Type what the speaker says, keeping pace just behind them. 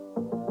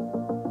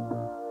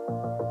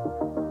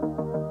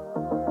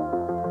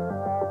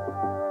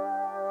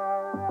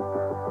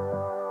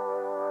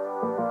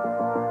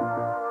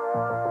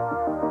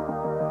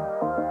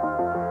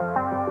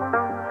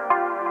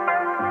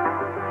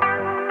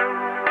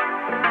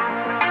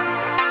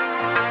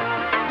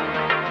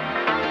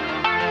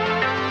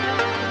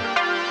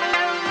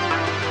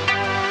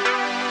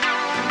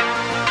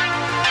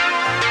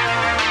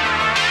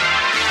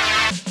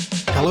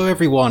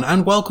everyone,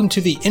 and welcome to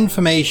the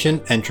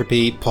Information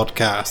Entropy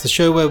Podcast, the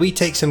show where we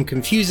take some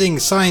confusing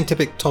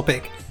scientific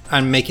topic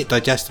and make it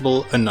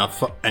digestible enough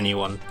for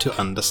anyone to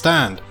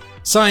understand.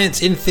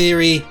 Science in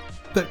theory,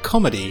 but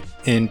comedy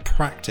in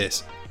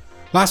practice.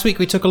 Last week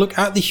we took a look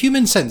at the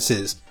human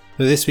senses,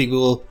 but this week we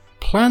will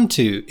plan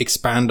to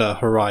expand our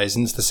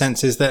horizons, the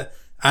senses that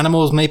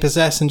animals may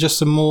possess, and just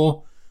some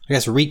more,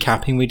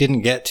 recapping we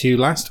didn't get to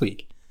last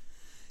week.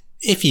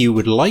 If you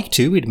would like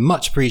to, we'd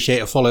much appreciate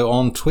a follow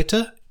on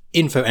Twitter,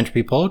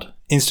 InfoEntropyPod,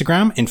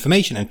 Instagram,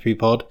 Information Entropy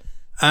Pod,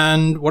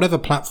 and whatever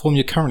platform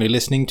you're currently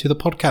listening to the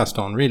podcast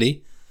on,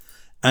 really.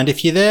 And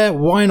if you're there,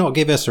 why not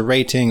give us a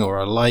rating or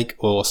a like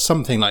or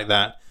something like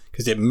that,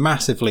 because it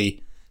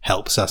massively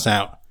helps us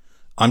out.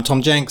 I'm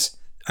Tom Jenks,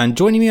 and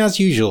joining me as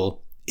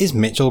usual is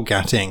Mitchell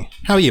Gatting.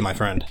 How are you, my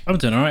friend? I'm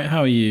doing alright, how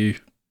are you?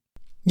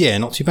 Yeah,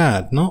 not too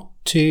bad. Not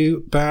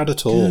too bad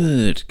at all.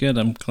 Good,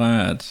 I'm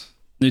glad.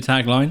 New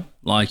tagline,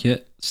 like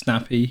it,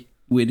 snappy,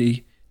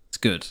 witty, it's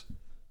good.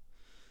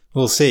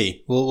 We'll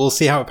see. We'll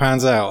see how it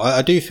pans out.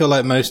 I do feel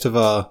like most of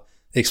our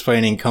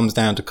explaining comes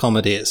down to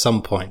comedy at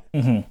some point,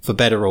 for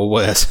better or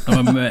worse.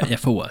 Yeah,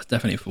 for worse,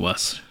 definitely for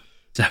worse.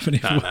 Definitely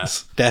for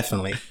worse.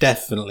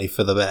 Definitely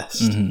for the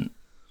best. Mm-hmm.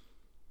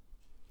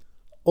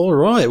 All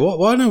right,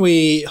 why don't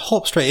we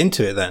hop straight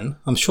into it then?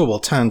 I'm sure we'll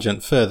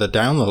tangent further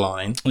down the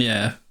line.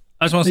 Yeah.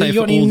 I just want to say for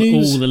all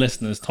the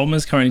listeners, Tom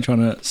is currently trying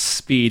to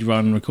speed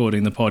run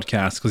recording the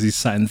podcast because he's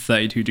sat in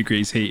 32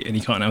 degrees heat and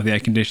he can't have the air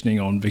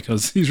conditioning on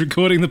because he's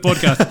recording the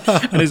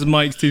podcast and his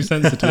mic's too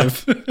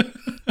sensitive.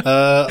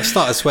 I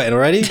started sweating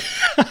already.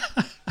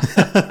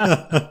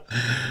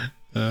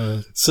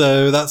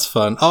 So that's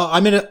fun.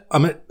 I'm at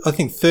I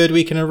think third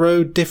week in a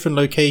row, different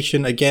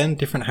location again,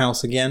 different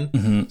house again.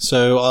 Mm-hmm.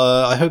 So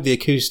I hope the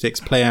acoustics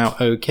play out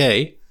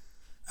okay.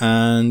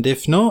 And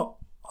if not,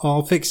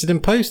 I'll fix it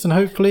in post, and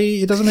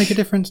hopefully it doesn't make a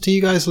difference to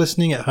you guys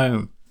listening at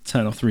home.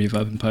 Turn off the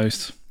reverb in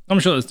post. I'm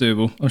sure that's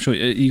doable. I'm sure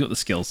you got the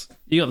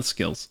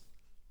skills.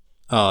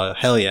 Oh,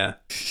 hell yeah.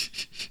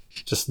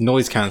 Just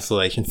noise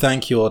cancellation.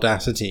 Thank you,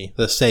 Audacity,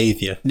 the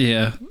saviour.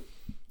 Yeah.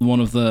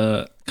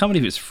 Can't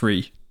believe it's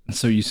free and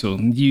so useful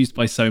and used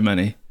by so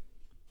many.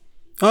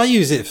 I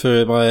use it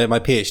for my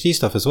PhD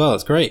stuff as well.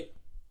 It's great.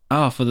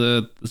 For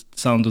the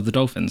sound of the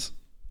dolphins.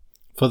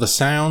 For the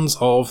sounds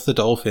of the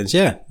dolphins.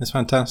 Yeah, it's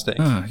fantastic.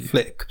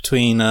 Flick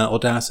between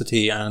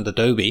Audacity and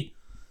Adobe.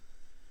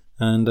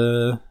 And,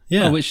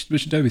 yeah. Oh, which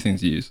Adobe things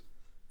do you use?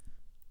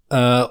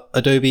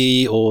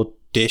 Adobe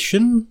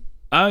Audition?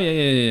 Oh,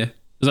 yeah.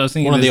 I was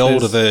thinking one of the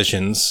older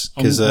versions,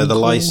 because the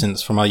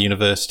license from our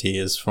university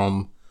is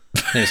from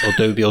it's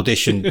Adobe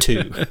Audition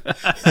 2.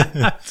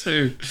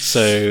 2.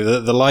 So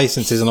the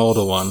license is an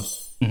older one.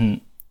 Mm-hmm.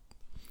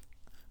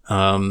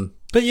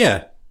 But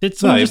yeah. Did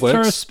someone just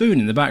throw a spoon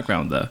in the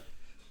background there?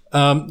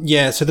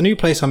 Yeah, so the new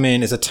place I'm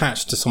in is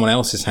attached to someone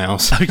else's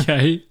house.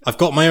 Okay. I've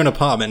got my own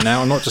apartment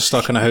now. I'm not just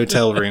stuck in a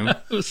hotel room.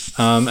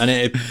 And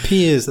it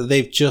appears that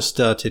they've just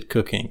started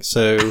cooking.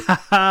 So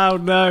oh,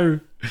 no.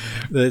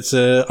 It's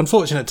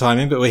unfortunate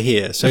timing, but we're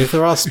here. So if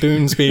there are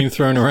spoons being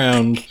thrown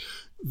around,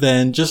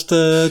 then just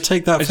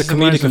take that for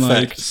comedic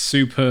effect. Like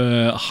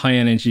super high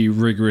energy,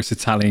 rigorous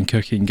Italian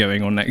cooking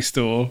going on next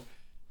door.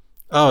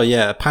 Oh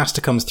yeah, pasta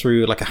comes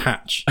through like a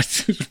hatch. I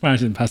just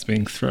imagine pasta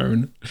being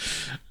thrown.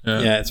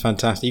 Yeah, it's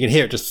fantastic. You can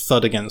hear it just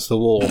thud against the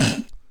wall.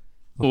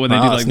 Or when they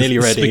do like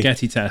the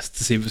spaghetti test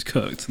to see if it's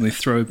cooked, and they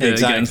throw a bit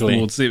against the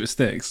wall to see if it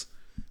sticks.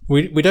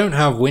 We don't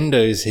have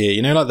windows here.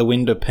 You know, like the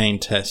window pane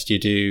test you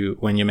do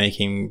when you're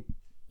making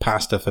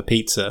pasta for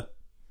pizza.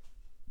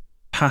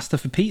 Pasta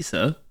for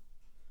pizza?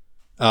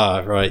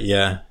 Ah, right,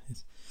 yeah.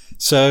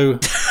 So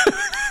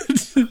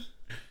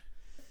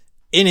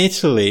in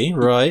Italy,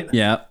 right?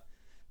 Yeah.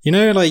 You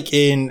know, like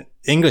in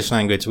English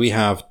language, we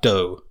have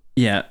dough.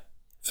 Yeah.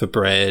 For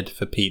bread,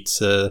 for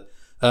pizza.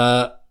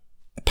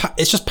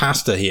 It's just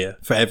pasta here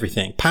for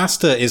everything.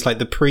 Pasta is like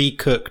the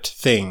pre-cooked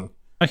thing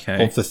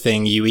of the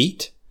thing you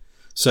eat.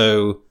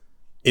 So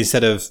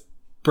instead of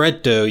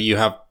bread dough, you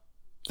have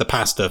the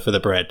pasta for the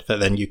bread that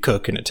then you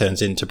cook and it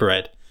turns into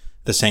bread.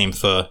 The same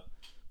for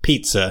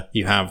pizza.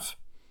 You have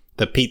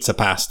the pizza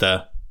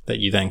pasta that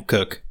you then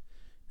cook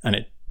and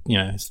it,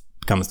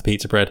 becomes the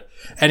pizza bread.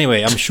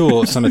 Anyway, I'm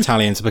sure some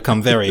Italians have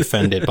become very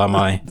offended by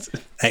my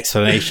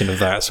explanation of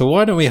that. So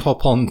why don't we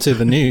hop on to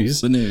the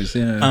news? The news,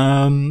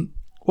 yeah.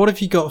 What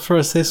have you got for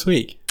us this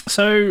week?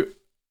 So,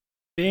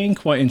 being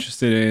quite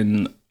interested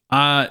in...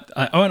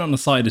 I went on a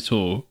cider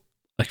tour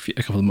a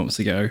couple of months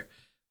ago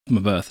for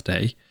my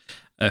birthday,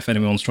 if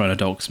anyone's trying to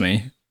dox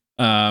me.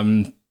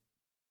 And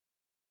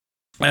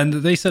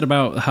they said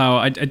about how...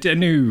 I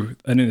knew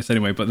this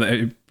anyway, but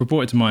it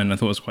brought it to mind and I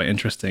thought it was quite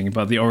interesting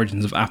about the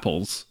origins of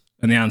apples.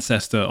 And the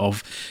ancestor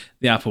of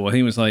the apple, I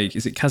think it was like,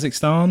 is it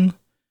Kazakhstan?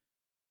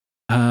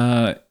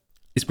 I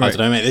don't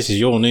know, mate. This is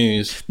your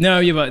news.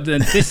 No, yeah, but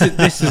this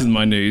isn't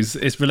my news.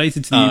 It's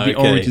related to the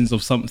origins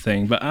of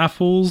something. But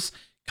apples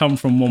come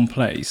from one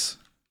place.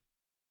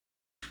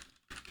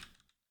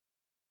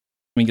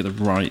 Let me get the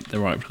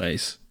right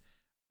place.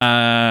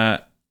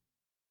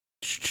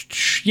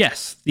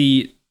 Yes,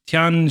 the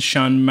Tian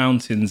Shan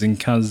Mountains in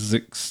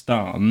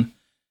Kazakhstan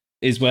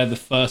is where the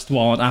first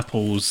wild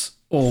apples,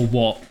 or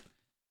what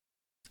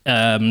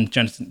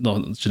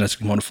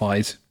genetically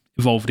modified,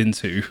 evolved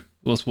into.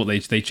 Was what they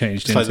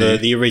changed it's into.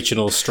 like the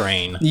original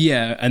strain.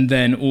 Yeah, and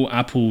then all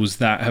apples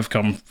that have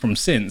come from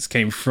since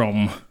came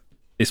from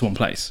this one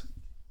place.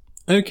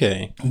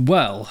 Okay.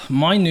 Well,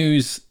 my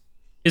news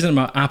isn't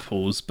about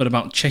apples, but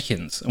about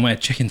chickens and where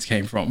chickens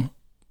came from.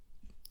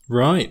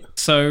 Right.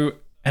 So,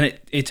 and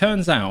it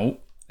turns out,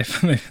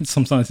 if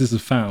some scientists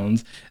have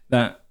found,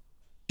 that,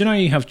 you know,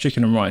 you have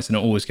chicken and rice and it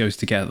always goes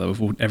together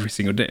with every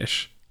single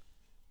dish.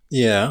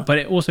 Yeah. But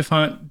it also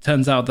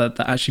turns out that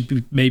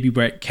actually may be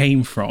where it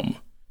came from.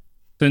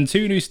 So in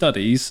 2 new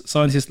studies,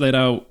 scientists laid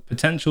out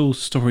potential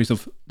stories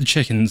of the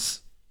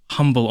chicken's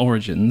humble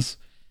origins.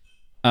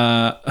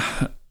 There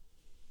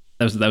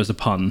was a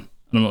pun, and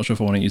I'm not sure if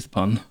I want to use the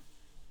pun.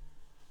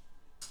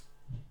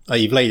 Oh,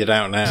 you've laid it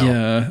out now.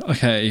 Yeah,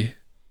 okay.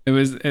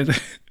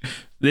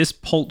 This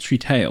poultry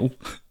tale.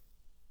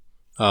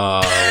 Oh,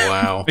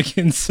 wow.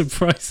 Begins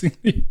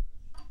surprisingly.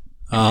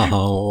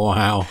 Oh,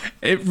 wow.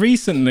 It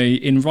recently,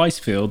 in rice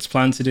fields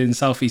planted in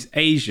Southeast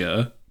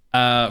Asia,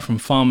 from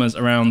farmers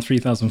around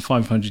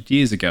 3,500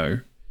 years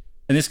ago.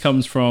 And this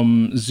comes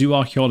from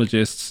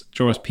zooarchaeologist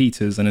Joris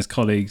Peters and his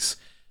colleagues'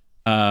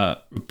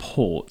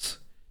 report.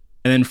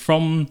 And then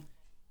from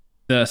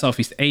the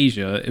Southeast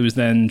Asia, it was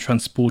then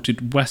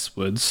transported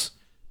westwards,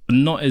 but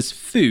not as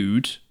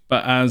food,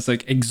 but as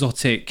like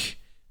exotic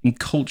and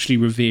culturally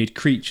revered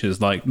creatures.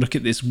 Like, look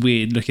at this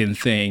weird looking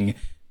thing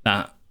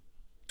that,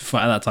 at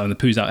that time, that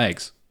poos out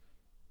eggs.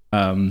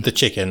 The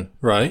chicken,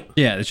 right?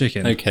 Yeah, the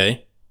chicken.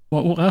 Okay.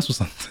 What else was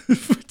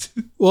that?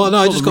 Well, no,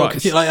 I just got rice.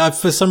 confused. Like,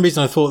 for some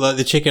reason, I thought that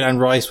the chicken and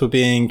rice were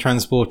being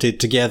transported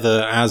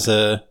together as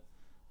a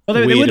Well,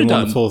 they weird would have and done.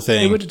 wonderful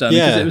thing. They would have done,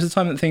 Yeah. because it was the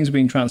time that things were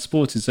being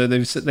transported. So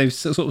they've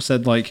sort of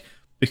said, like,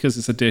 because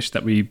it's a dish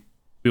that we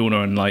all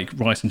know, and like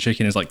rice and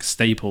chicken is like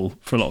staple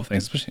for a lot of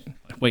things, especially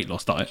like weight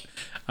loss diet.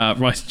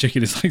 Rice and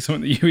chicken is like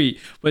something that you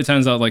eat. But it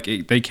turns out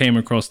like they came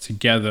across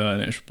together,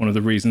 and it's one of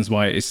the reasons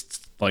why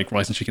it's like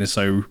rice and chicken is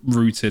so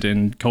rooted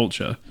in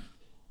culture.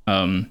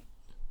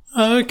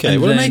 Oh, okay.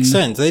 And Well, it then- makes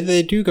sense.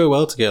 They do go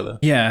well together.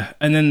 Yeah,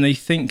 and then they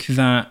think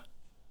that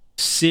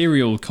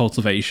cereal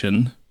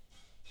cultivation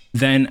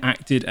then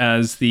acted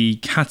as the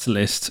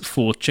catalyst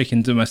for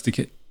chicken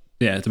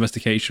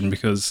domestication,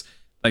 because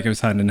that goes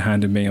hand in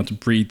hand in being able to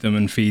breed them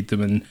and feed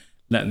them and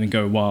let them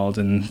go wild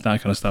and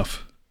that kind of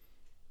stuff.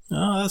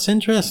 Oh, that's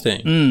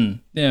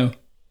interesting. Yeah.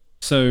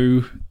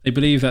 So they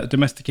believe that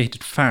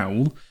domesticated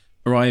fowl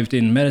arrived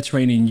in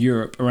Mediterranean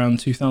Europe around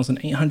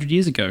 2,800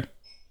 years ago.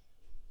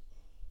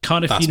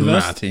 Cardiff That's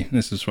University,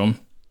 this is from,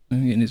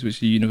 in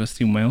Ipswich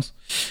University in Wales,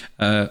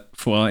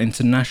 for our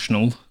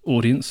international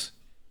audience.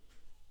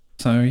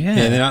 So,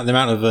 Yeah, the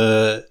amount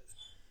of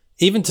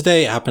even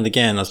today it happened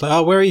again. I was like,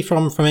 "Oh, where are you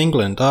from? From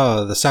England?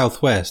 Oh, the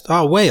southwest.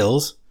 Oh,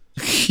 Wales.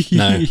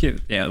 No.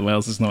 Yeah,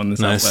 Wales is not in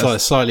the No,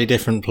 southwest. slightly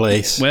different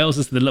place. Wales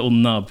is the little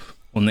nub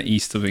on the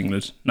east of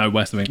England. No,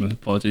 west of England,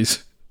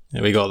 apologies.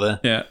 Yeah, we got there.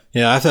 Yeah.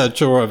 Yeah, I have to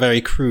draw a very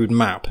crude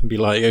map and be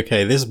like,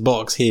 okay, this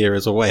box here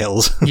is a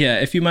Wales. Yeah,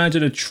 if you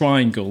imagine a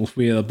triangle,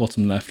 we are the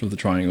bottom left of the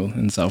triangle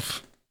in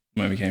south,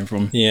 where we came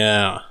from.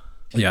 Yeah.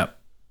 Yeah.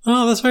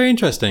 Oh, that's very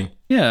interesting.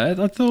 Yeah,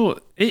 I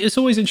thought it's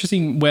always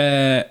interesting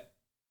where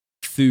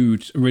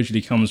food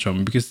originally comes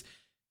from, because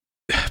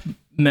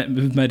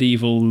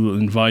medieval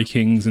and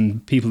Vikings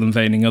and people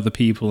invading other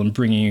people and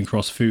bringing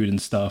across food and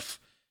stuff,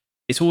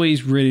 it's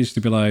always really just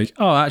to be like,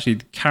 oh, actually,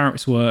 the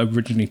carrots were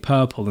originally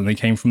purple and they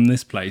came from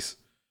this place,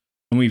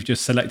 and we've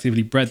just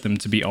selectively bred them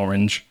to be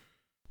orange.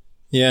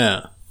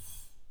 Yeah.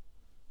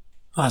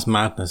 Oh, that's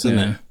madness, isn't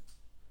Yeah. it?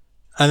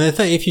 And the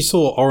thing, if you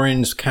saw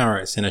orange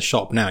carrots in a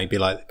shop now, you'd be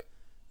like,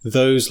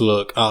 those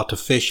look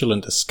artificial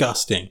and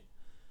disgusting.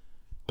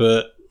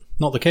 But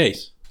not the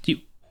case. You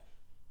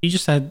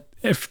just said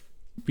if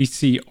we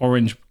see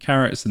orange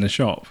carrots in the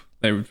shop,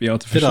 they would be Did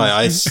artificial.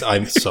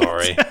 I'm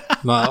sorry.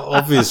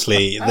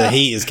 Obviously, the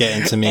heat is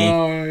getting to me.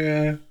 Oh,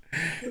 yeah.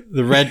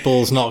 The Red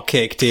Bull's not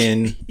kicked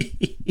in.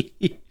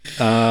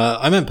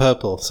 I meant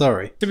purple.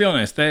 Sorry. To be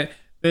honest, they're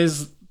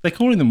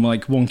calling them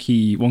like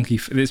wonky,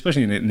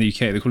 especially in the UK,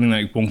 they're calling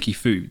them like wonky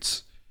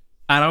foods.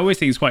 And I always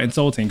think it's quite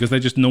insulting, because they're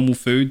just normal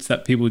foods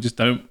that people just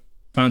don't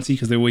fancy,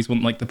 because they always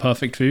want like the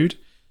perfect food.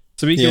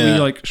 So we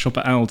like shop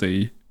at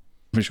Aldi. I'm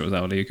pretty sure it's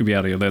Aldi. It could be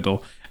Aldi or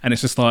Lidl. And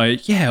it's just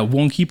like, yeah,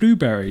 wonky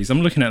blueberries.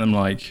 I'm looking at them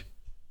like,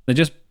 they're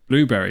just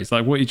blueberries.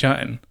 Like, what are you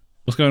chatting?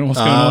 What's going on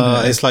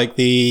here? It's like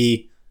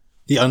the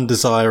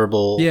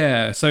undesirable.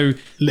 Yeah, so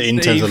In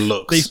terms of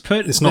looks,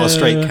 it's not a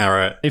straight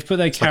carrot. They've put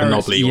their like a carrots.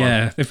 knobbly one.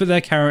 Yeah, they put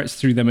their carrots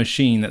through their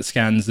machine that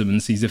scans them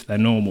and sees if they're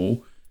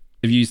normal.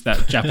 They've used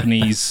that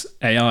Japanese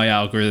AI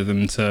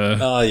algorithm to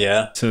Oh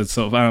yeah. sort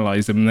of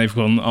analyze them, and they've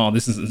gone, oh,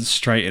 this isn't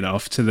straight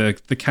enough, to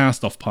the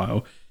cast off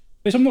pile,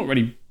 which I'm not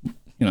really,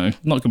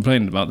 not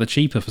complaining about. They're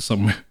cheaper for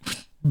some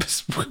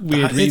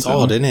weird reason. It's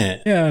odd, isn't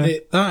it? Yeah.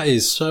 That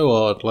is so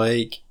odd.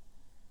 Like,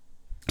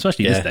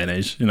 Especially Yeah. this day and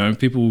age,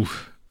 people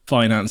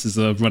finances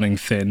are running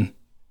thin.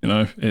 You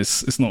know,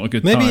 it's not a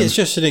good Maybe time. it's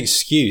just an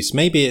excuse.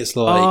 Maybe it's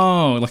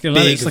like it's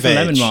like a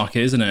lemon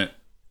market, isn't it?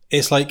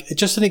 It's like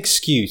just an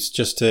excuse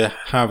just to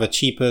have a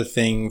cheaper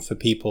thing for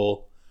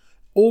people,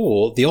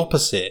 or the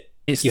opposite.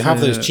 You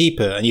have those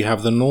cheaper and you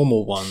have the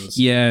normal ones.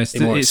 Yeah,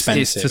 they're more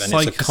expensive. It's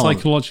to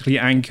psychologically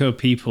anchor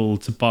people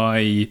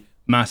to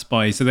mass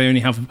buy. So they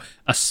only have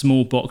a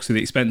small box of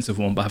the expensive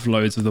one, but have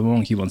loads of the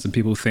wonky ones, and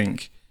people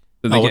think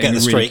that they're we'll get the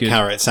really straight good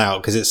carrots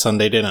out because it's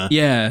Sunday dinner.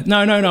 Yeah, no.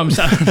 I'm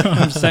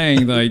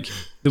saying like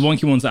the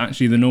wonky ones are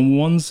actually the normal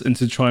ones, and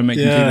to try and make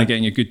them think they're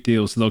getting a good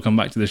deal, so they'll come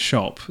back to the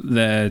shop.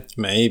 That's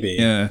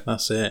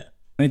it.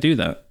 They do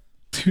that.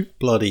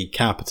 Bloody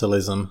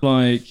capitalism.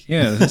 Like,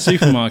 yeah, the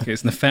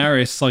supermarkets,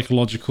 nefarious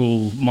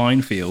psychological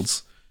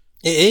minefields.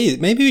 It is.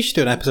 Maybe we should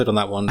do an episode on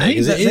that one day,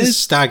 because it is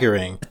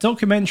staggering. A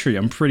documentary,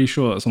 I'm pretty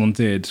sure that someone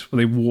did, where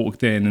they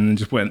walked in and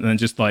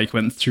then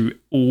went through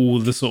all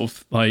the sort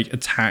of like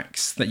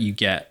attacks that you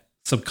get,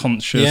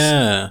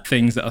 subconscious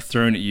things that are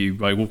thrown at you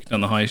by walking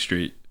down the high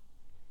street.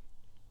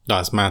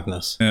 That's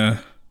madness.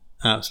 Yeah.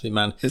 Absolutely,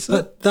 man.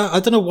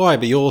 I don't know why,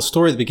 but your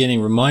story at the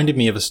beginning reminded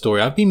me of a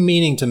story I've been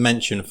meaning to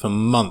mention for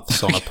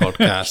months on a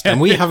podcast, and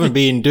we haven't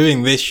been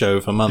doing this show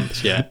for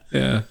months yet.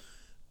 Yeah.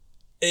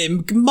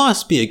 It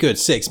must be a good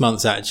 6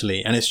 months,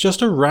 actually, and it's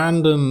just a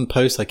random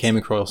post I came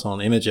across on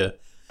Imager,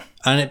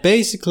 and it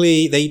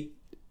basically,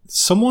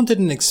 someone did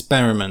an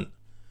experiment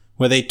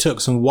where they took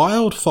some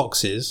wild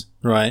foxes,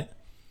 right?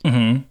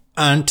 Mm-hmm.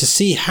 And to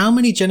see how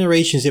many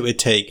generations it would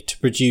take to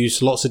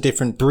produce lots of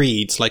different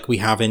breeds like we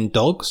have in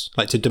dogs,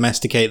 like to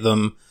domesticate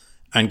them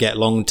and get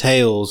long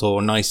tails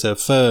or nicer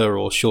fur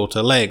or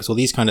shorter legs or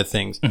these kind of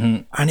things.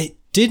 Mm-hmm. And it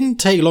didn't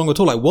take long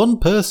at all. Like one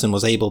person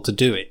was able to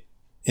do it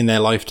in their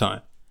lifetime.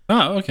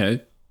 Oh,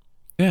 okay.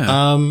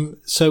 Yeah.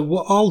 So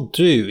what I'll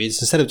do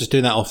is, instead of just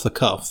doing that off the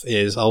cuff,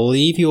 is I'll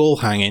leave you all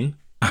hanging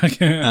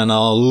and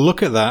I'll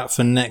look at that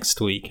for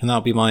next week. And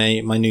that'll be my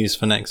news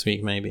for next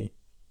week, maybe.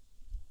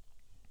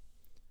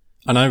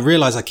 And I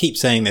realise I keep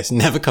saying this,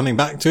 never coming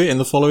back to it in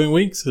the following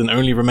weeks and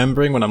only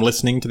remembering when I'm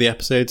listening to the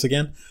episodes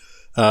again.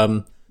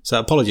 So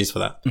apologies for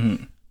that.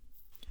 Mm-hmm.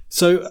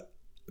 So,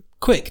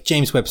 quick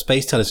James Webb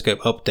Space Telescope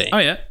update. Oh,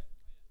 yeah.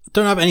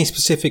 Don't have any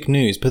specific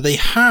news, but they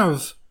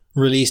have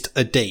released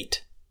a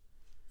date.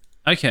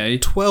 Okay.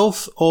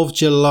 12th of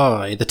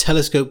July, the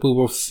telescope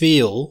will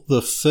reveal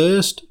the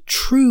first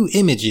true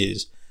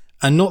images,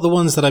 and not the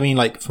ones that I mean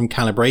like from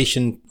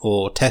calibration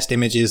or test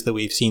images that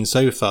we've seen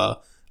so far.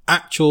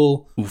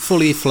 Actual,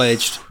 fully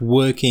fledged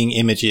working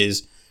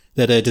images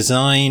that are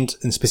designed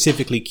and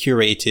specifically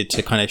curated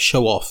to kind of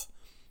show off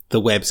the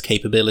Webb's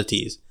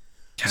capabilities.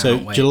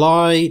 Can't wait.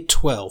 July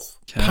 12th.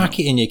 Pack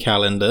it in your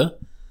calendar.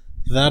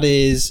 That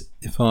is,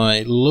 if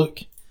I look,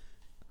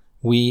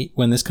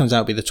 when this comes out,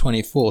 it'll be the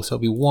 24th. So it'll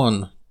be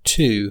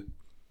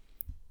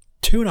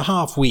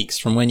 2.5 weeks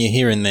from when you're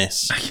hearing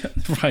this.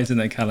 Right in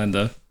their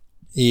calendar.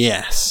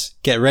 Yes.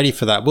 Get ready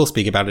for that. We'll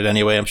speak about it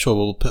anyway. I'm sure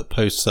we'll put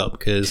posts up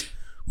because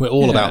we're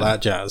all about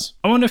that jazz.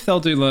 I wonder if they'll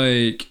do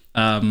like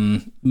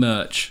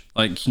merch.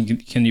 Like,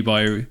 can you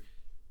buy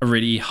a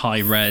really high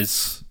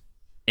res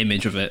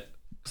image of it?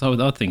 Because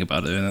I'd think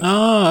about it.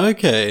 Oh,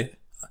 okay.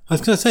 I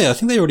was going to say, I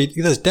think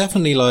there's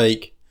definitely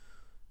like,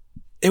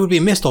 it would be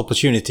a missed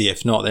opportunity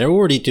if not. They're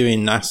already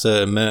doing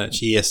NASA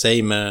merch,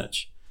 ESA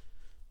merch.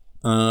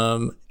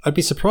 I'd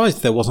be surprised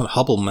if there wasn't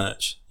Hubble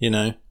merch, you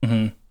know?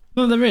 Mm-hmm.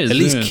 Well, there is. At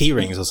least key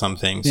rings or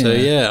something. Yeah. So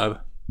yeah,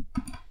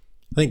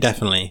 I think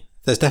definitely.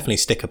 There's definitely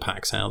sticker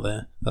packs out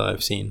there that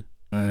I've seen.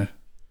 I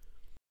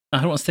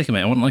don't want a sticker,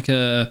 mate. I want like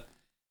a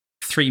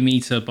 3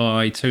 meter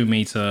by 2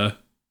 meter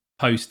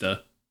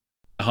poster.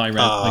 A high res.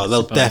 Oh,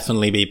 there'll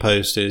definitely be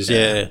posters.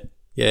 Yeah.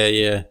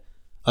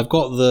 I've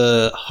got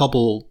the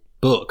Hubble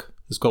book.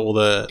 It's got all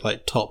the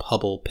like top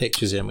Hubble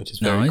pictures in, which is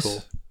very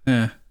cool.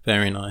 Yeah.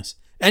 Very nice.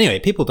 Anyway,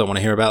 people don't want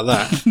to hear about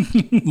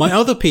that. My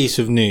other piece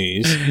of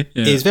news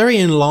is very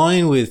in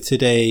line with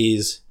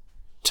today's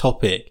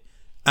topic.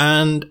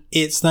 And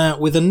it's that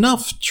with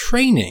enough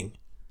training,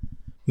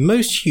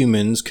 most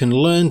humans can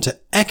learn to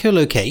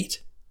echolocate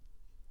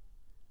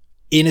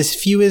in as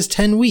few as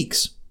 10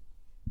 weeks.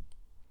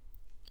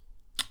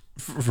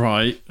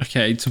 Right.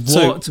 Okay. To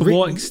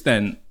what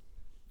extent?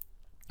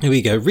 Here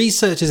we go.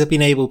 Researchers have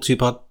been able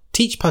to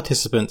teach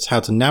participants how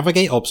to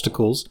navigate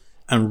obstacles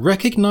and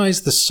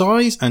recognize the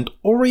size and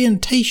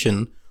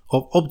orientation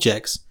of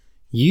objects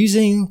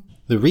using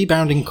the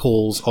rebounding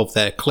calls of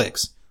their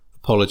clicks.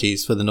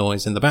 Apologies for the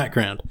noise in the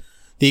background.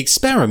 The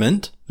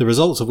experiment, the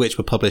results of which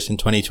were published in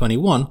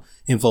 2021,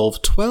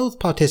 involved 12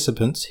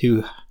 participants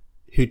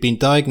who'd been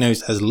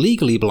diagnosed as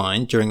legally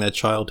blind during their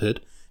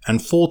childhood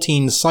and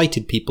 14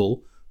 sighted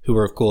people who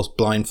were, of course,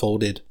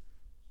 blindfolded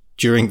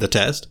during the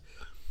test.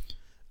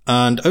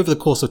 And over the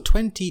course of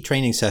 20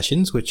 training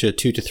sessions, which are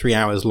 2 to 3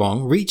 hours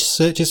long,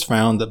 researchers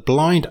found that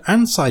blind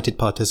and sighted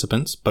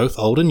participants, both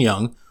old and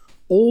young,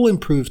 all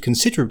improved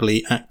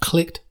considerably at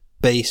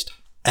click-based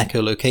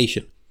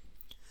echolocation.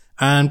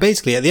 And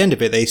basically, at the end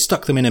of it, they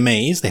stuck them in a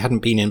maze they hadn't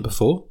been in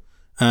before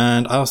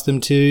and asked them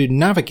to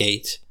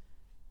navigate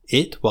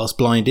it whilst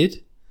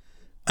blinded.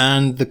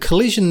 and the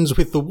collisions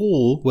with the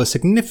wall were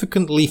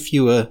significantly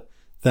fewer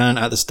than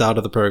at the start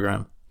of the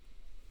program.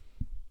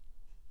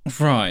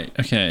 Right.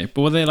 Okay.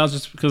 But were they allowed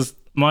just because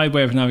my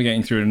way of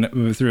navigating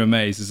through a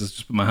maze is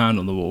just put my hand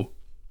on the wall?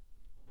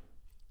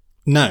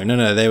 No.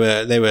 They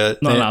were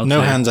Not allowed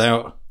no to. hands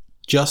out,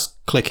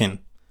 just clicking.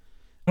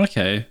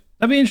 Okay,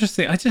 that'd be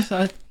interesting.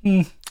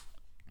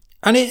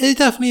 And it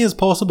definitely is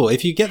possible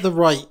if you get the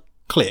right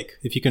click.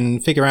 If you can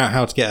figure out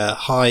how to get a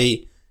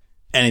high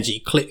energy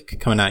click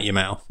coming out your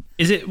mouth.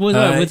 Is it was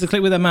the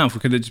click with their mouth, or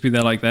could it just be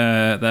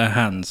their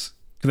hands?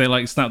 Could they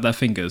like snap their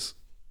fingers?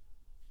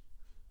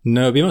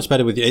 No, it'd be much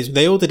better with you.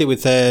 They all did it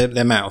with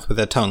their mouth, with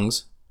their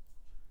tongues,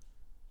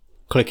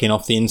 clicking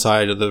off the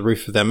inside of the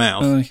roof of their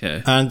mouth.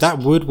 Okay, And that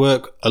would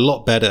work a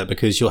lot better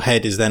because your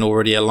head is then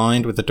already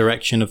aligned with the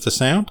direction of the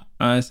sound.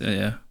 I see.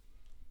 Yeah.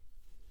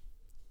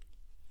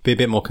 Be a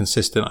bit more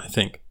consistent, I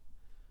think.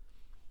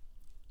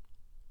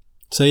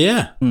 So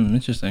yeah,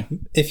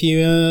 Interesting. if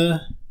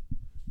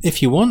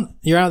you want,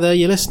 you're out there,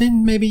 you're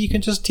listening, maybe you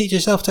can just teach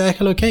yourself to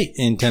echolocate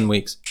in 10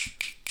 weeks.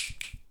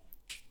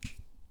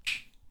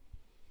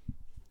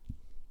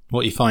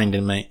 What are you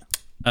finding, mate?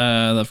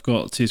 I've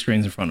got 2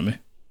 screens in front of me.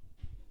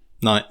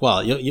 Nice.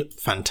 Well, you're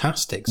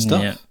fantastic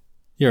stuff. Yeah.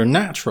 You're a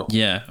natural.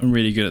 Yeah, I'm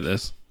really good at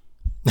this.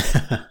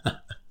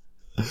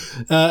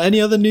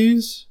 Any other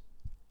news?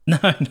 No,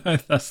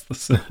 that's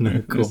the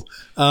No, cool.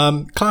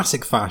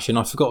 Classic fashion.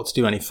 I forgot to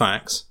do any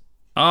facts.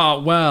 Oh,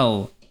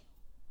 well,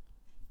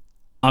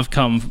 I've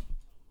come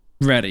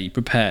ready,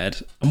 prepared.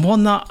 And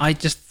one that I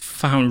just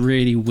found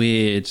really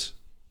weird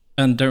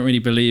and don't really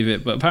believe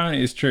it, but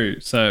apparently it's true.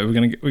 So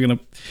we're gonna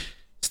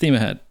steam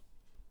ahead.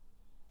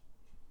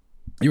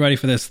 You ready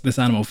for this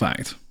animal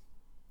fact?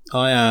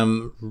 I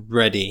am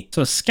ready.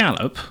 So a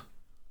scallop,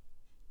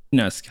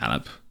 a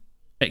scallop,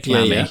 bit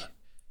clammy Yeah.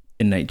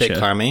 in nature. Bit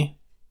clammy.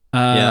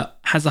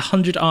 Has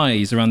 100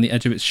 eyes around the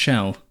edge of its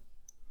shell.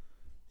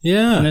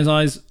 Yeah. And those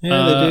eyes they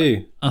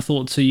do. are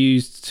thought to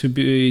use to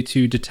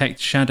detect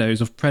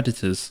shadows of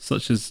predators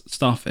such as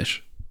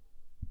starfish.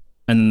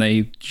 And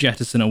they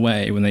jettison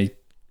away when they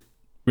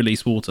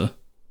release water.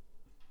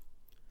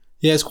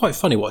 Yeah, it's quite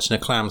funny watching a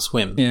clam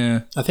swim.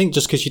 Yeah. I think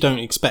just because you don't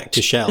expect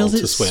a shell Does to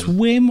it swim.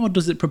 swim or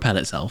does it propel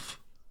itself?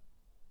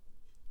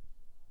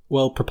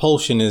 Well,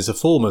 propulsion is a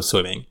form of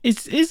swimming.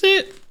 Is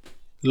it?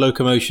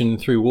 Locomotion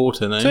through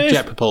water, no? So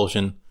Jet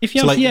propulsion. If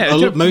you So,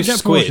 have, most jet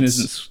propulsion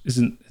squids.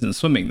 isn't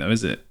swimming though,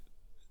 is it?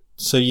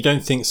 So you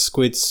don't think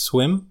squids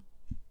swim?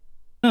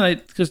 No,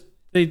 because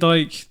they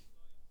like.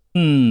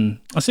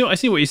 I see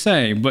what you're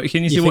saying, but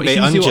can you see think what they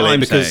I'm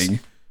undulate saying?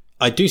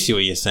 I do see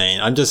what you're saying.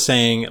 I'm just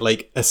saying,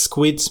 like, a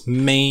squid's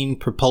main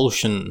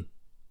propulsion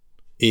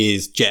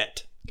is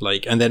jet.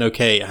 Like, and then,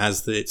 it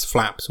has its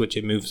flaps, which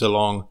it moves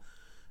along.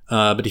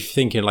 But if you're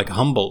thinking, like, a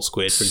Humboldt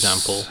squid, for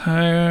example,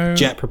 So,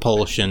 jet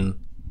propulsion.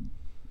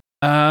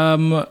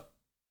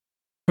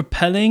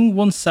 propelling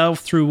oneself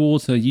through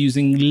water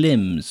using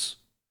limbs.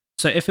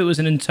 So if it was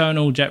an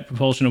internal jet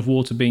propulsion of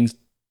water being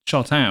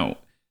shot out,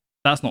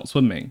 that's not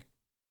swimming.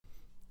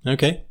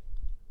 Okay.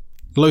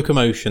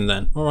 Locomotion,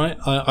 then. All right.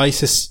 I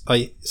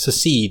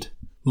secede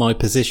my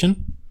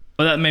position.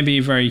 But that may be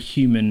a very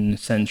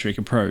human-centric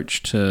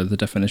approach to the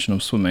definition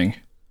of swimming.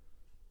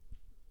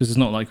 Because it's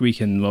not like we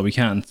can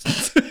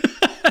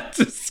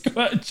to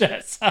squirt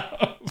jets out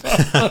of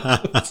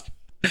ourselves.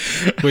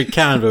 We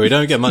can, but we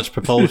don't get much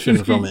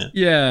propulsion from it.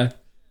 Yeah.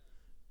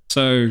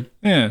 So,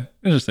 yeah,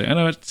 interesting. I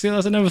know. See,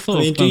 I never thought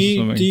of do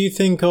swimming. you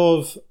think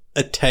of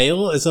a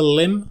tail as a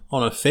limb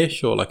on a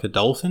fish or like a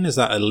dolphin? Is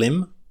that a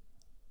limb?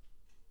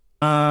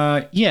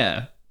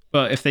 Yeah.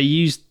 But if they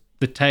use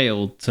the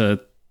tail to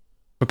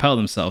propel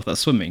themselves, that's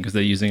swimming because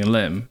they're using a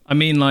limb. I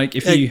mean, like,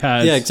 if you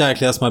had... Yeah,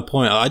 exactly. That's my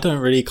point. I don't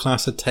really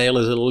class a tail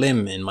as a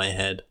limb in my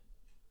head.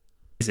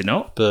 Is it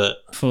not? But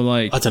For,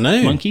 like, I don't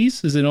know.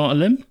 monkeys, is it not a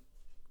limb?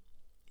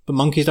 But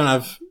monkeys don't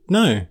have...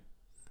 No.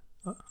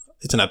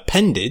 It's an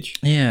appendage.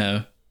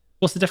 Yeah.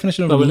 What's the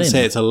definition of I a limb? wouldn't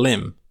say it's a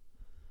limb.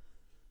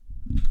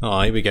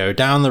 Oh, here we go.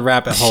 Down the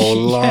rabbit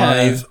hole, Yeah.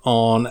 live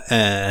on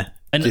air.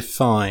 An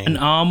Define.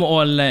 arm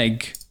or a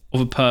leg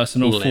of a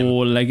person or Limb.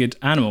 four-legged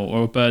animal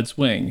or a bird's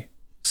wing.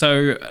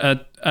 So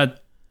a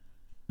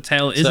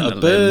tail isn't So a a limb.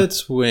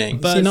 bird's wing.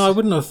 bird's- See, no, I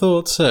wouldn't have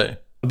thought so.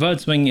 A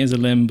bird's wing is a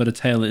limb, but a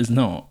tail is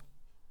not.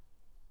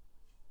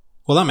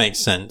 Well, that makes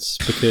sense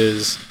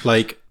because,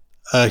 like,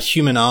 a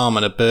human arm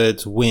and a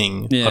bird's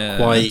wing Yeah. are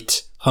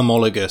quite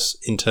homologous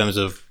in terms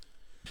of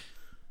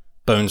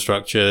bone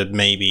structure.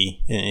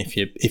 Maybe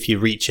if you're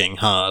reaching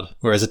hard,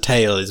 whereas a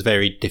tail is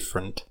very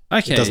different.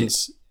 Okay. It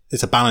doesn't.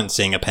 It's a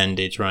balancing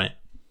appendage, right?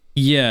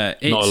 Yeah,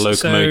 it's Not a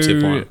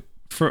locomotive one.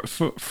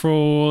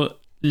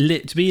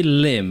 To be a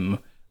limb,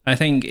 I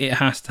think it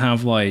has to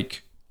have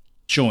like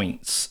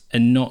joints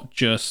and not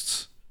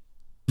just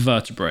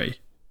vertebrae.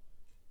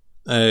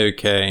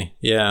 Okay.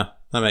 Yeah,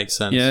 that makes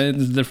sense. Yeah,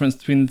 there's a difference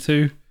between the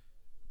two.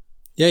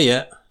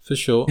 Yeah, for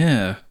sure.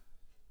 Yeah.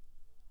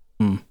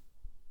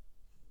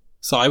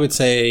 So I would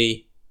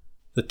say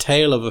the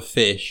tail of a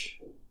fish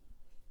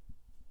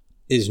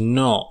is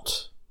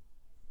not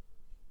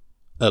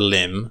a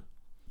limb,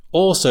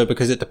 Also,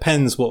 because it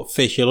depends what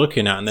fish you're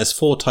looking at, and there's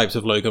 4 types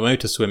of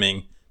locomotor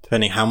swimming,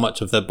 depending how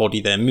much of their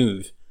body they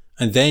move.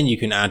 And then you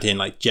can add in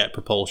like jet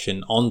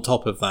propulsion on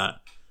top of that.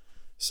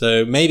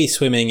 So maybe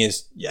swimming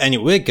is...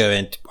 Anyway,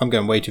 I'm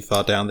going way too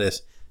far down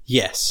this.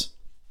 Yes.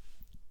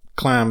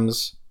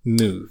 Clams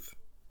move.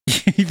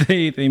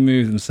 they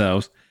move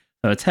themselves.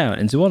 So a tail,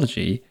 in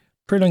zoology,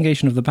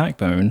 prolongation of the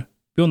backbone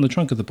beyond the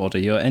trunk of the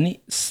body, or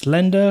any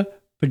slender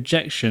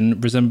projection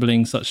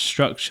resembling such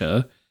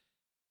structure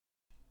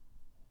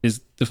is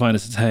defined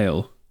as a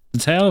tail. The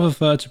tail of a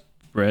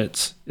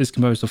vertebrate is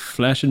composed of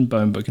flesh and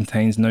bone but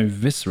contains no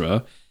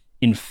viscera.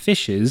 In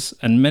fishes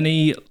and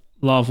many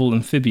larval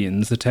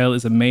amphibians, the tail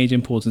is of major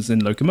importance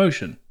in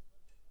locomotion.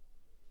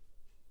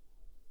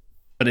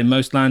 But in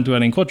most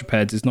land-dwelling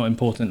quadrupeds, it's not an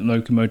important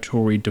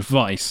locomotory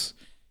device,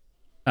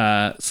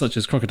 such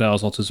as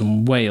crocodiles, otters,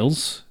 and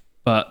whales,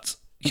 but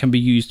can be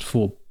used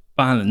for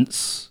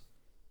balance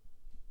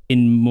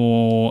in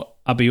more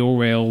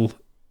arboreal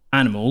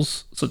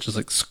animals, such as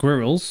like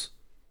squirrels,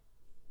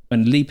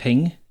 when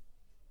leaping.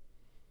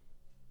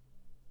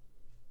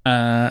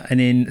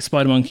 And in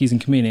spider monkeys and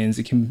chameleons,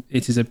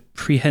 it is a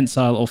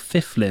prehensile or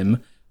fifth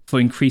limb for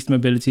increased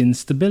mobility and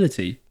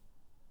stability.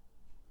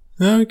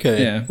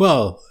 Okay. Yeah.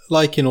 Well,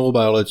 like in all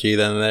biology,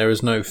 then there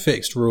is no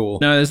fixed rule.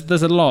 No,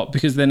 there's a lot,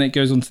 because then it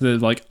goes on to the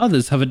like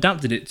others have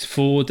adapted it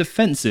for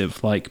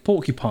defensive, like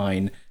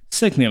porcupine,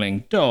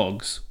 signaling,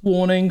 dogs,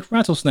 warning,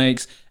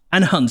 rattlesnakes,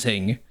 and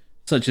hunting,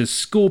 such as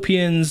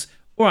scorpions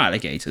or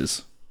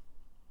alligators.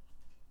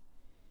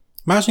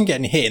 Imagine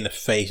getting hit in the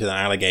face with an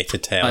alligator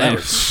tail. That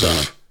would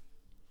suck.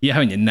 You're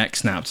having your neck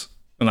snapped,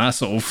 and that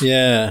sort of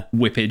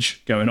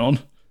whippage going on.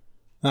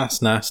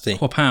 That's nasty.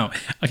 Pop out.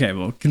 Okay,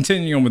 well,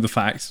 continuing on with the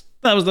facts.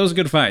 That was a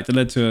good fact. It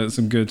led to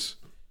some good.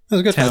 That was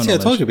a good fact. I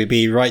told you we'd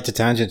be right to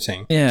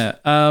tangenting. Yeah.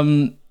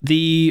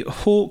 The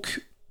hawk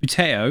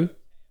buteo.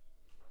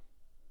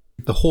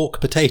 The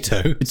hawk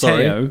potato.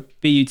 Buteo.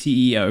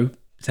 B-U-T-E-O.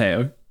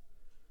 Potato.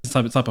 It's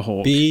a type of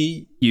hawk.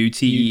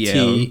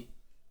 B-U-T-E-O.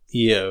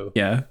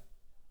 Yeah.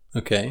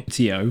 Okay.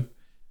 Buteo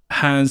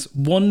has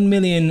 1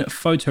 million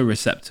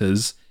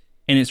photoreceptors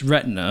in its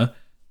retina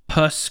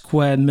per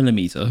square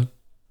millimeter.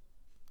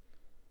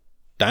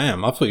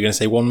 Damn, I thought you were going to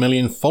say 1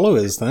 million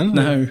followers then.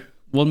 No,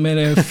 1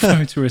 million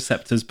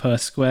photoreceptors per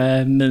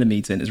square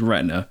millimeter in its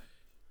retina,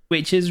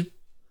 which is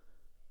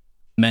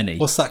many.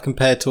 What's that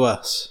compared to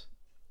us?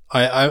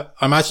 I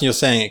imagine you're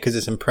saying it because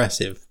it's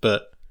impressive,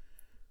 but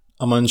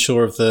I'm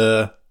unsure of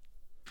the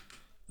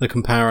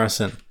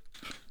comparison.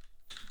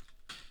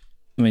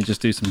 Let me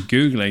just do some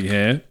Googling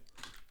here.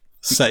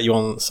 Set you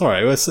on...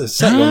 Sorry, let's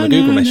set you on the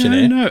Google mission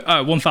here.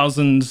 No,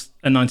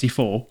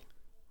 1,094.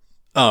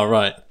 Oh,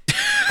 right.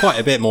 Quite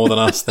a bit more than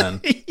us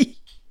then.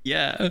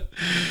 Yeah.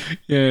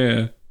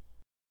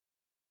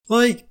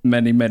 Like...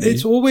 Many.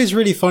 It's always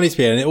really funny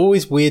to me, and it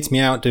always weirds me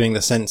out doing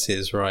the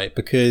senses, right?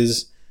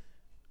 Because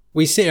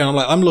we sit here and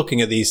I'm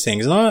looking at these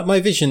things, and my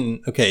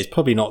vision, okay, it's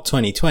probably not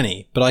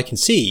 20/20, but I can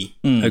see,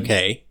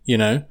 okay, you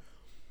know?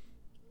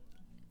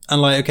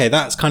 And like, okay,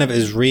 that's kind of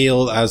as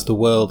real as the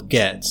world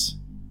gets.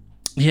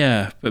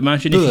 Yeah, but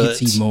imagine if you could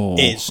see more.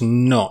 It's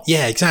not.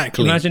 Yeah,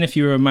 exactly. Imagine if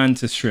you were a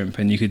mantis shrimp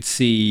and you could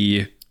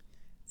see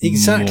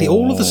exactly more.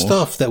 All of the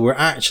stuff that we're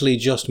actually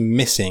just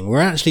missing.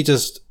 We're actually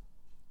just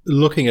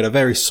looking at a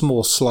very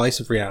small slice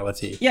of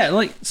reality. Yeah,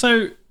 like,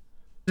 so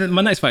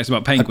my next fact is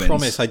about penguins. I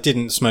promise I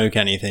didn't smoke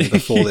anything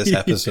before this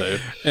episode.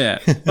 Yeah,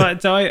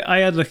 but so I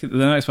had a look at the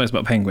next fact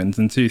about penguins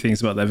and 2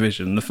 things about their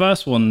vision. The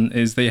first one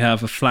is they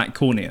have a flat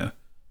cornea,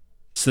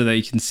 so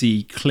they can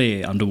see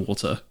clear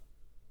underwater,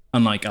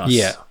 unlike us.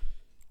 Yeah.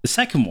 The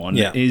second one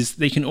is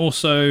they can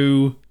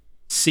also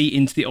see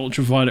into the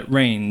ultraviolet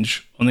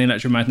range on the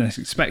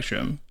electromagnetic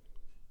spectrum.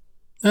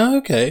 Oh,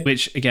 okay.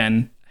 Which,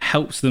 again,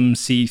 helps them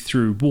see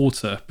through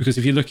water, because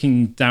if you're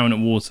looking down at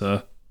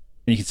water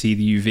and you can see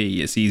the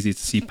UV, it's easier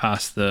to see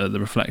past the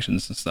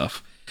reflections and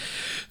stuff.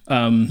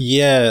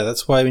 Yeah,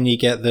 that's why when you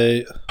get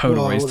the...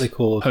 Polarized. What are they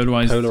called?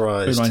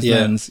 Polarized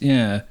lens.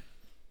 Yeah.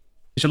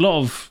 Which a lot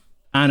of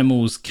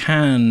animals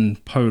can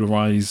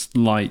polarize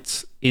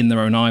light in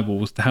their own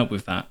eyeballs to help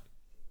with that.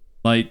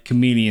 Like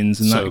chameleons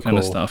and that kind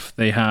of stuff.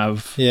 They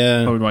have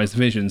polarized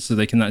vision, so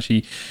they can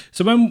actually...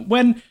 So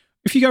when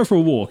if you go for a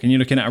walk and you're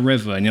looking at a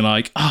river and you're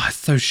like, oh, it's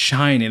so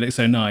shiny, it looks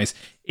so nice.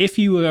 If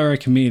you were a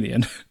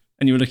chameleon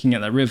and you were looking at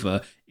that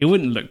river, it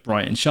wouldn't look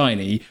bright and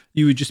shiny.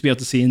 You would just be able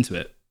to see into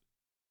it.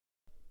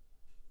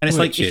 And it's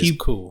like if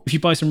you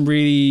buy some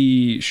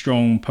really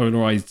strong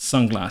polarized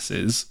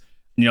sunglasses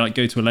and you like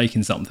go to a lake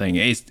in something,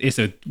 it's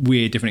a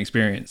weird different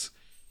experience.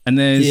 And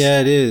there's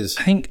it is.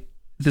 I think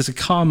there's a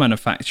car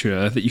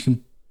manufacturer that you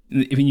can,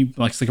 if you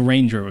like, it's like a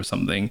Range Rover or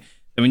something,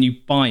 and when you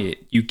buy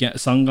it, you get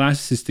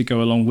sunglasses to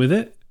go along with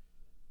it,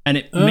 and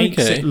it makes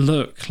it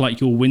look like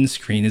your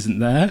windscreen isn't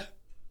there.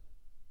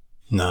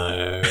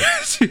 No.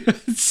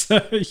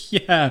 So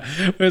yeah,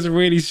 it was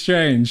really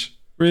strange.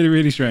 Really,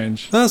 really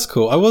strange. That's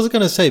cool. I was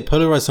going to say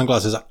polarized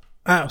sunglasses are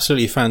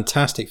absolutely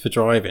fantastic for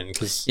driving,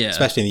 because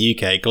especially in the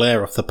UK,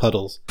 glare off the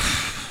puddles.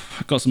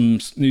 got some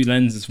new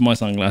lenses for my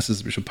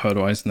sunglasses, which are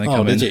polarized, and they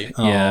come in. Did you?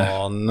 Yeah.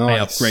 Oh,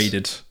 nice.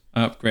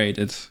 I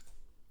upgraded.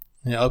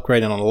 Yeah,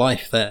 upgrading on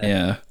life there.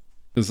 Yeah,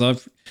 because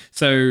we're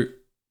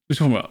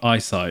talking about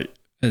eyesight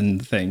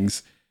and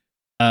things.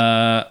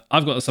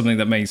 I've got something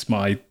that makes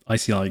I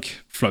see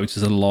like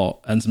floaters a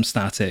lot and some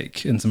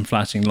static and some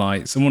flashing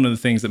lights. And one of the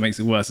things that makes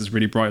it worse is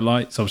really bright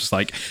light. So I was just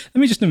like,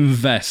 let me just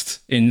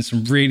invest in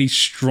some really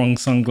strong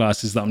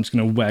sunglasses that I'm just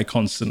going to wear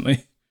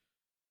constantly.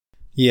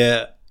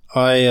 Yeah,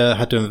 I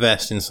had to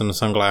invest in some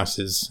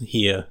sunglasses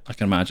here. I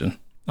can imagine.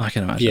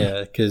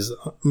 Yeah, because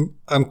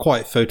I'm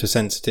quite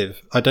photosensitive.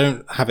 I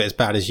don't have it as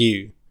bad as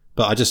you,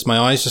 but I just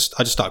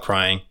start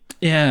crying.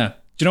 Yeah.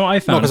 Do you know what I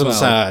found? Not because I'm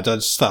sad, I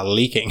just start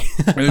leaking.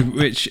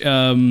 Which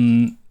has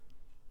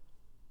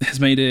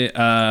made it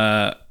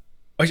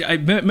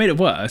made it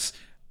worse.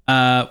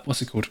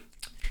 What's it called?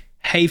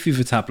 Hay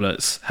fever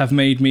tablets have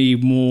made me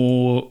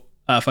more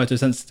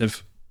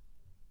photosensitive.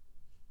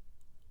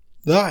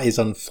 That is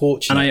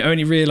unfortunate. And I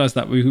only realised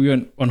that we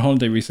went on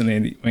holiday recently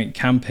and went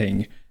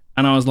camping,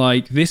 and I was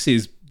like, it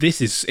is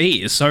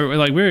so,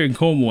 like, we were in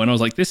Cornwall, and I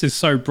was like, this is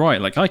so bright,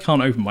 like I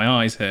can't open my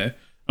eyes here,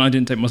 and I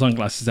didn't take my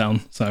sunglasses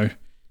down, so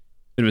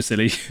bit of a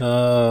silly.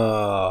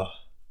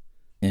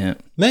 Yeah.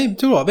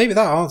 Maybe that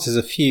answers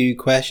a few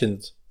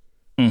questions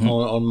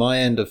on my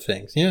end of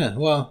things. Yeah.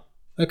 Well,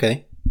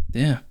 okay.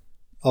 Yeah.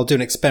 I'll do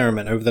an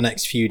experiment over the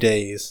next few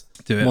days.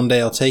 Do it. One day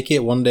I'll take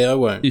it, one day I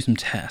won't. Do some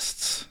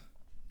tests.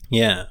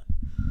 Yeah.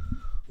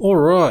 All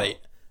right.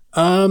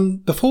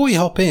 Before we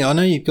hop in, I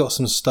know you've got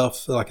some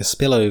stuff like a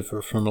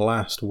spillover from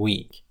last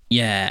week.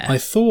 Yeah. I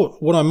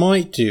thought what I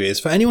might do is,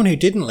 for anyone who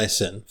didn't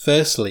listen,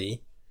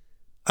 firstly,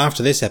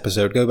 after this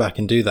episode, go back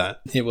and do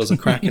that. It was a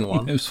cracking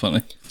one. It was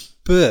funny.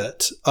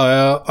 But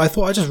I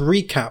thought I'd just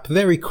recap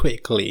very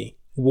quickly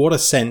what a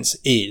sense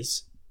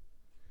is,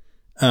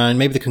 and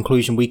maybe the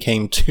conclusion we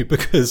came to,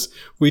 because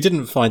we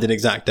didn't find an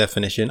exact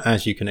definition,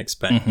 as you can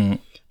expect.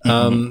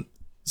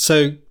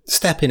 So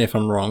step in if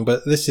I'm wrong,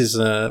 but this is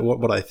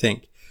what I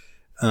think.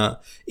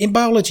 In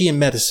biology and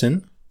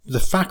medicine, the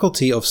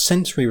faculty of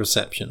sensory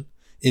reception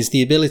is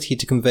the ability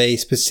to convey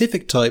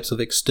specific types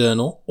of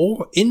external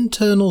or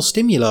internal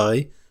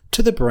stimuli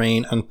to the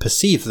brain and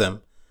perceive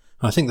them.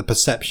 I think the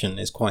perception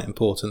is quite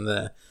important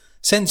there.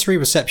 Sensory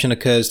reception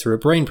occurs through a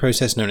brain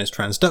process known as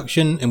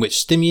transduction, in which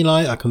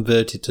stimuli are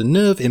converted to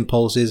nerve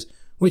impulses,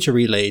 which are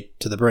relayed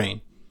to the brain.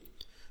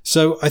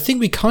 So I think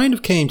we kind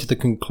of came to the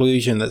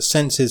conclusion that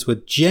senses were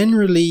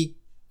generally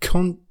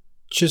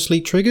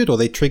consciously triggered, or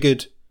they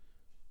triggered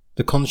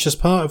the conscious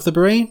part of the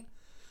brain.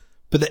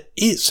 But there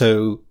is,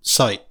 so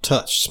sight,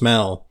 touch,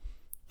 smell,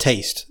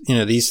 taste,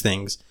 these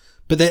things.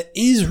 But there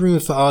is room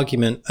for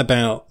argument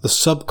about the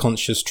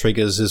subconscious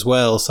triggers as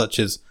well, such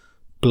as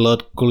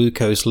blood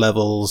glucose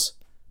levels,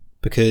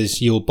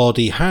 because your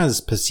body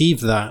has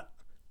perceived that,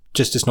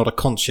 just it's not a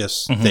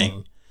conscious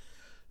thing.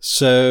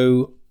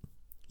 So,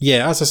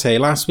 yeah, as I say,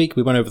 last week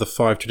we went over the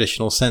 5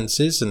 traditional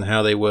senses and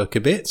how they work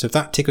a bit. So if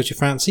that tickles your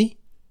fancy,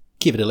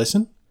 give it a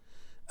listen.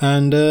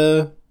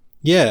 And,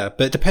 yeah,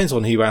 but it depends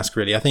on who you ask,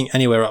 really. I think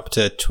anywhere up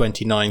to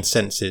 29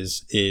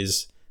 senses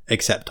is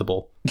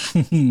acceptable.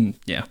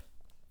 Yeah.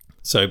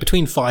 So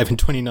between 5 and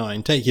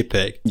 29, take your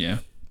pick. Yeah.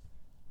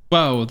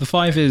 Well, the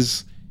 5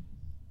 is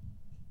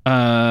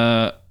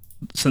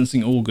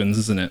sensing organs,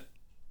 isn't it?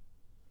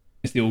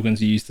 It's the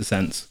organs you use to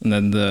sense, and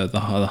then the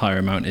higher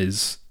amount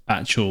is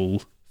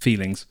actual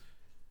feelings.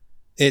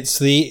 It's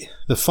the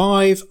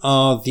 5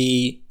 are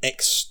the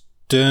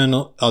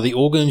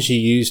organs you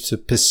use to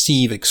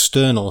perceive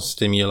external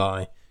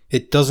stimuli.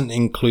 It doesn't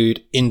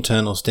include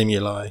internal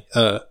stimuli,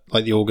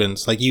 like the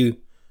organs. Like you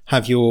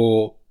have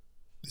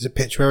is it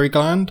pituitary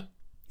gland?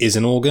 Is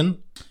an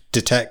organ,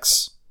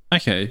 detects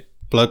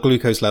blood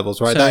glucose levels,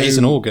 right? So, that is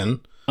an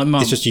organ.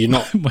 It's just you're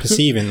not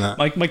perceiving that.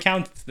 My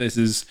counter to this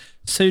is,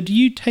 so do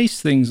you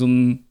taste things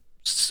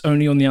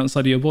only on the outside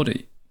of your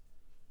body?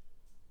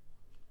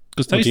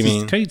 Because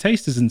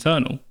taste is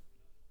internal.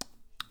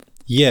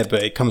 Yeah,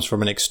 but it comes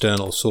from an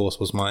external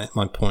source, was my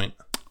point.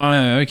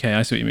 Oh, okay,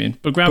 I see what you mean.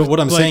 But what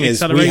I'm saying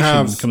is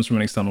acceleration comes from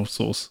an external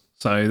source.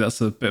 So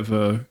that's a bit of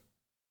a...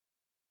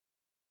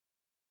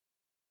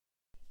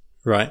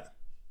 Right.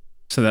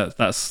 So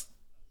that's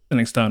an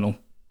external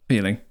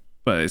feeling,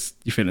 but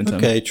you feel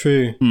internal. Okay,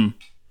 true.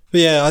 But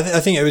yeah,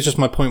 I think it was just,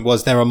 my point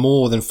was there are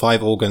more than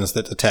 5 organs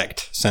that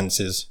detect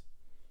senses.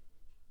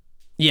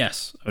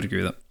 Yes, I would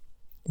agree with that.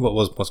 What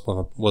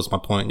was my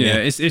point? Yeah,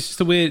 it's just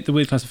the weird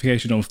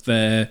classification of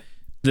the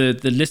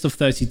list of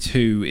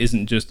 32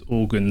 isn't just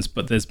organs,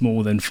 but there's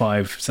more than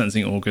 5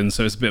 sensing organs,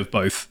 so it's a bit of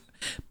both.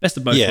 Best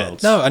of both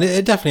worlds. No, and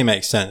it definitely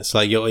makes sense.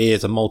 Like, your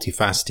ears are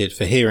multifaceted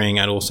for hearing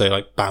and also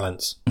like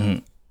balance.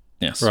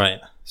 Yes. Right.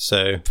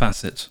 So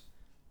facet.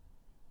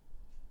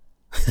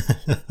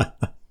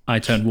 I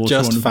turn water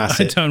just on.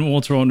 Facet. I turn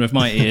water on with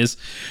my ears.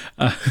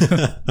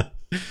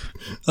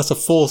 That's a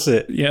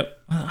faucet. Yep.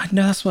 I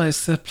know, that's why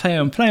it's a play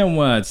on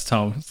words,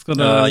 Tom. It's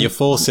got you're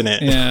forcing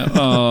it. Yeah.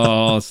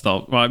 Oh,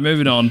 stop. Right,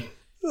 moving on.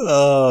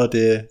 Oh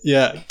dear.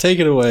 Yeah, take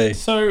it away.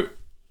 So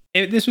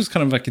this was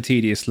kind of like a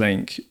tedious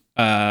link.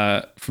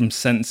 from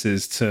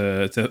senses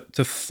to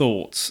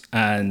thoughts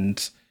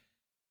and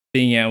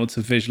being able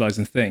to visualize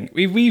and think.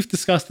 We've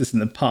discussed this in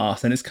the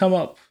past, and it's come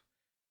up.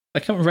 I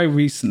can't remember very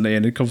recently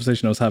in a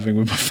conversation I was having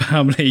with my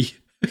family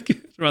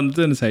around the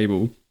dinner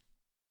table,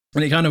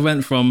 and it kind of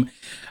went from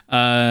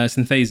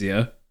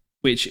synesthesia,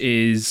 which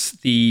is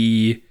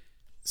the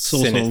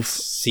sort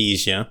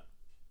synesthesia.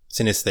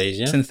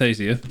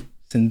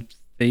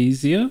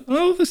 Synesthesia.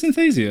 Oh, the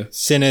synesthesia.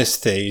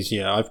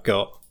 Synesthesia. I've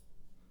got.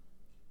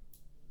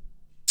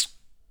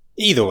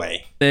 Either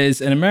way,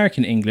 there's an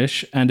American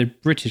English and a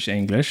British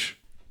English.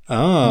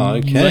 Oh,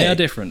 okay. They are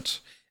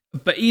different.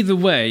 But either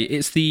way,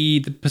 it's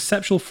the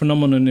perceptual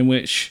phenomenon in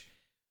which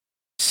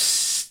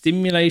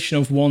stimulation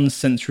of one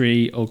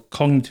sensory or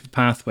cognitive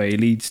pathway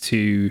leads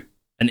to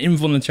an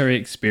involuntary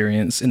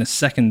experience in a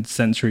second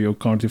sensory or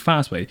cognitive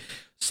pathway.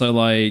 So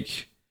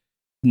like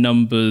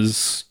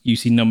numbers, you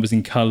see numbers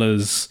in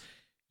colors,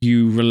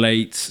 you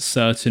relate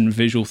certain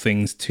visual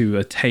things to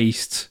a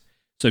taste.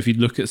 So if you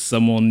look at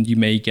someone, you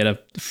may get a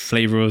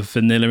flavor of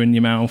vanilla in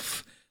your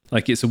mouth.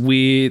 Like it's a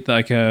weird,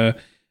 like a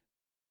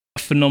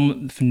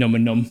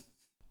phenomenon.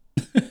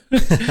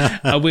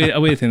 a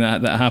weird thing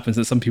that happens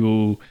that some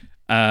people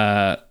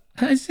I'd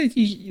say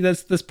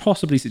there's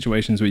possibly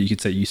situations where you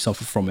could say you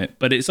suffer from it,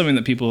 but it's something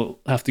that people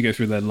have to go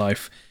through their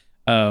life,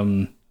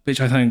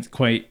 which I find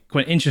quite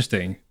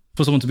interesting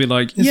for someone to be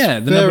like, the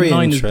number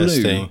 9 is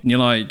blue, and you're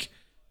like,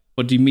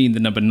 what do you mean the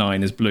number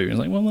 9 is blue? And it's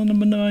like, well, the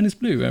number 9 is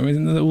blue. I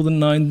mean, all the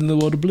 9s in the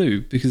world are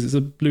blue because it's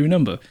a blue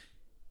number.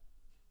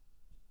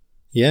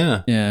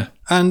 Yeah.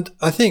 And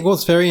I think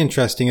what's very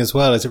interesting as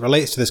well is it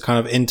relates to this kind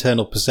of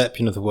internal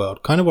perception of the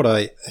world, kind of what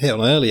I hit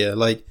on earlier.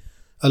 Like,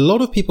 a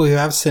lot of people who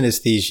have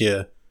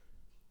synesthesia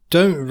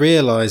don't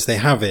realize they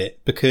have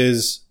it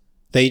because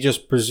they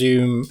just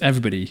presume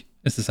everybody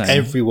is the same.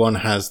 Everyone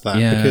has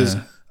that because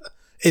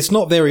it's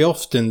not very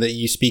often that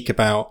you speak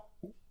about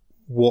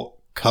what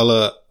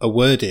color a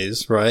word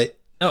is, right?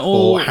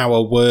 Or how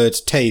a word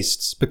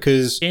tastes,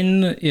 because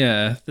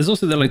there's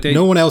also the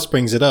no one else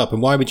brings it up,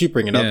 and why would you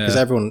bring it up? Because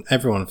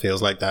everyone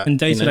feels like that. In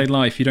day-to-day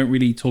life, you don't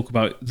really talk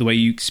about the way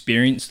you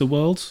experience the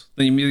world.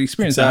 You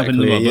experience that in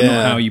the world, but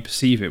not how you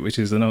perceive it, which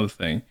is another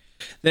thing.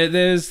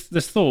 There's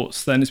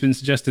thoughts. Then it's been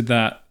suggested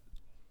that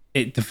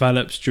it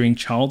develops during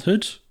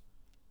childhood,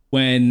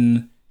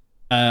 when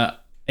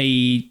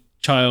a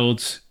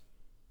child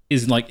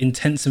is like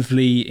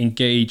intensively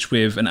engaged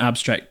with an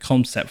abstract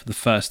concept for the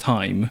first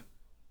time.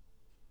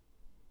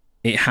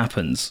 It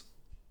happens,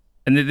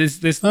 and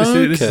this is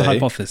a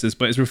hypothesis,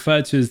 but it's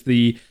referred to as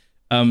the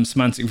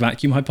semantic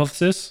vacuum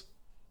hypothesis,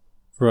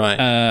 right?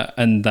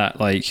 And that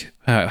like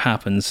how it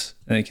happens,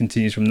 and it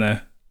continues from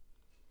there.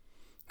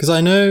 Because I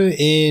know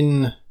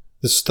in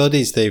the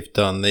studies they've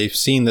done, they've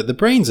seen that the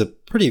brains are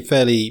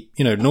fairly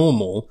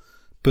normal,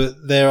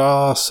 but there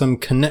are some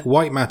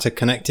white matter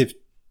connective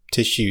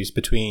tissues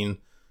between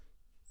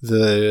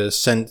the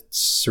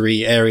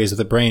sensory areas of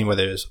the brain,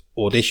 whether it's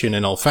audition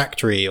and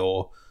olfactory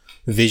or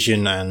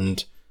vision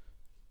and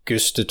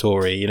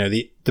gustatory,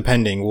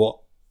 depending what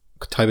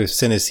type of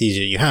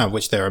synesthesia you have,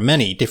 which there are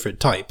many different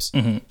types.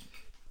 Mm-hmm.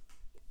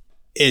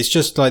 It's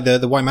just like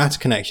the white matter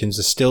connections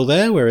are still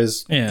there,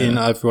 whereas in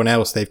everyone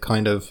else, they've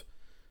kind of,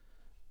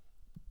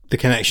 the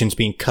connection's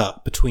been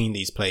cut between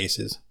these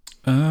places.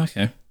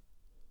 Okay.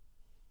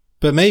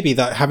 But maybe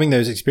that having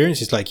those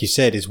experiences, like you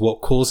said, is what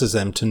causes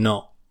them to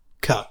not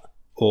cut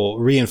or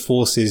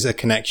reinforces a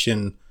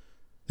connection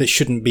that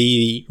shouldn't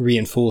be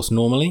reinforced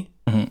normally.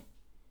 Mm-hmm.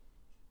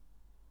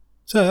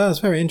 So that's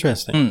very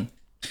interesting.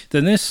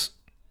 Then this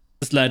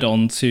has led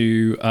on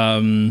to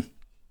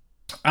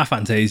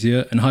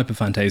aphantasia and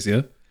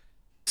hyperphantasia.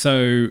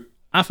 So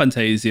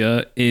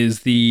aphantasia is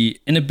the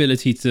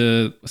inability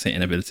to... I say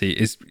inability,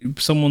 is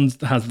someone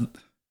has...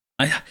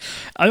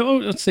 I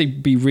would say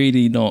be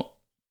really not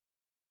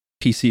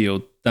PC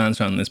or dance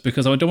around this,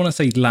 because I don't want to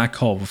say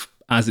lack of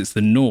as it's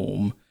the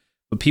norm,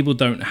 but people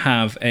don't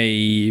have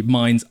a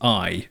mind's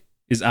eye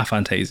is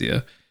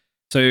aphantasia.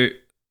 So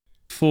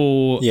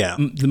for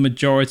the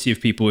majority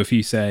of people, if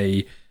you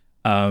say,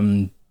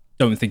 don't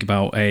think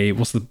about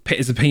it's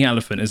a pink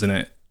elephant, isn't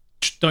it?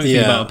 Don't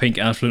think about a pink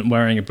elephant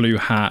wearing a blue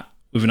hat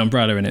with an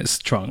umbrella in its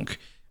trunk,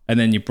 and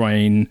then your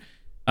brain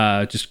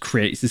just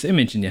creates this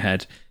image in your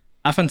head.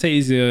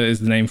 Aphantasia is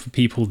the name for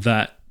people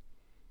that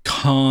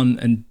can't,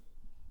 and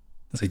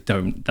I say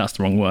don't, that's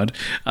the wrong word,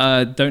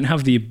 don't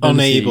have the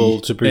ability... Unable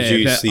to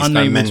produce these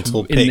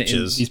mental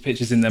pictures. These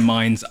pictures in their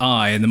mind's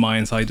eye, and the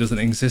mind's eye doesn't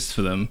exist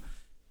for them.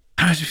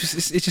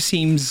 It just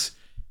seems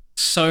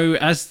so,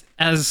 as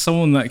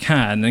someone that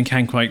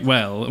can quite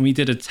well, and we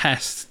did a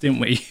test, didn't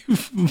we?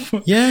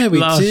 Yeah, we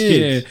last did.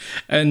 year.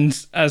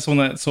 And as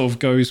someone that sort of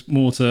goes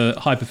more to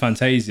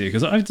hyperphantasia,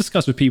 because I've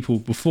discussed with people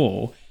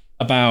before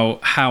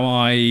about how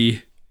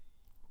I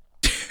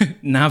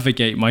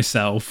navigate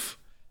myself.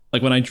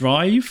 Like when I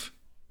drive,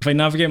 if I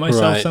navigate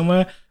myself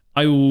somewhere,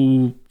 I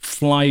will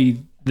fly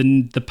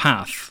the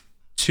path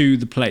to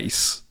the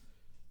place.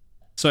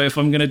 So if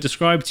I'm going to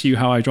describe to you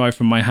how I drive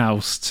from my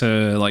house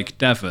to like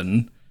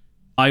Devon,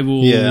 I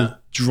will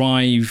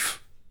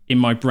drive in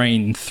my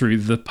brain through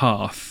the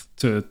path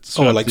to.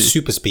 Like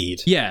super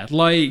speed. Yeah,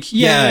 like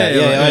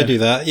yeah, I do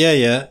that.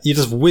 Yeah. You're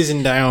just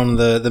whizzing down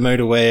the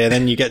motorway, and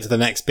then you get to the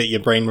next bit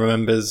your brain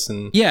remembers,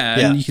 and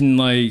and you can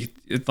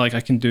like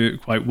I can do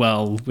it quite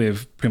well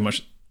with pretty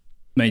much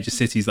major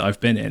cities that I've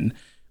been in.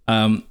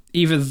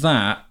 Either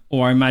that,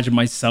 or I imagine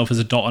myself as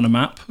a dot on a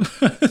map.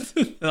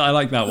 I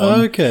like that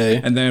one.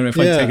 Okay. And then if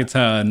I take a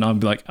turn, I'll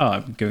be like, oh,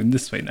 I'm going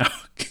this way now.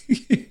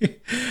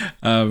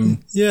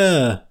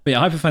 Yeah. But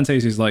yeah,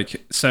 hyperphantasia is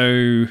like,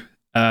 so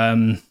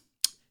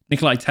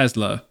Nikolai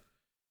Tesla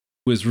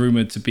was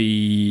rumored to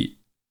be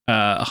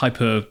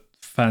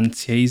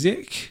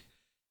hyperphantasic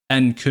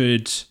and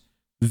could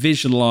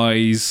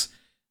visualize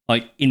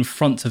like in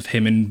front of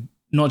him, and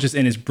not just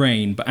in his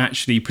brain, but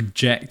actually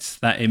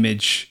project that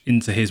image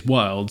into his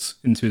world,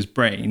 into his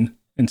brain,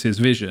 into his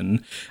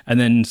vision, and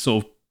then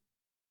sort of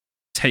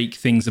take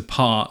things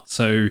apart.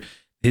 So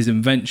his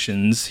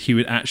inventions, he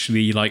would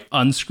actually like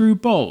unscrew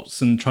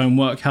bolts and try and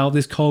work how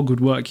this cog would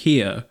work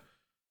here.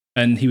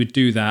 And he would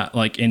do that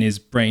like in his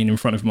brain in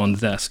front of him on the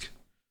desk.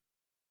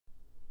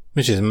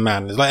 Which is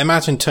mad. It's like,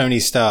 imagine Tony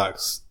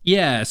Stark's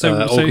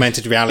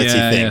augmented reality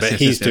thing, but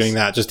he's doing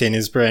that just in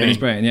his brain. In his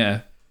brain,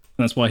 yeah.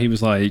 And that's why he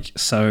was like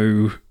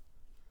so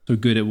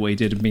good at what he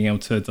did and being able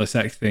to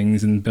dissect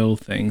things and build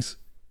things.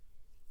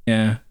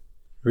 Yeah.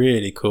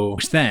 Really cool.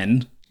 Which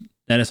then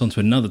led us on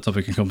to another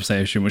topic in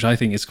conversation, which I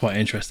think is quite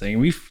interesting.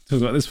 We've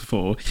talked about this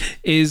before,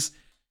 is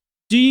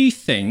do you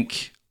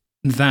think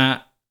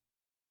that,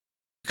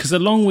 because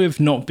along with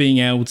not being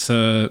able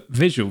to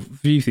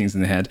view things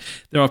in the head,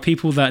 there are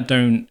people that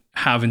don't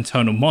have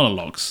internal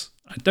monologues.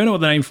 I don't know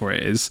what the name for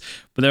it is,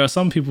 but there are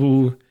some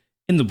people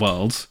in the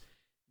world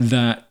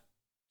that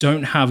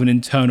don't have an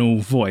internal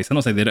voice. I'm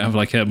not saying they don't have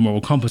like a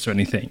moral compass or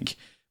anything,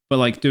 but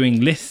like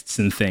doing lists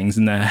and things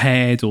in their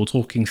head or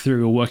talking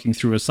through or working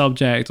through a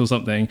subject or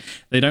something,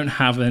 they don't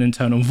have an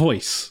internal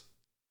voice.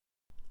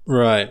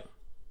 Right.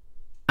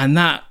 And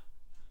that,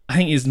 I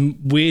think, is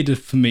weirder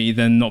for me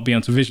than not being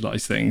able to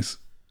visualize things.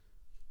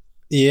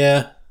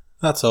 Yeah,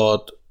 that's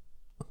odd.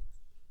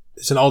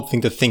 It's an odd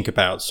thing to think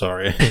about,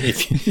 sorry.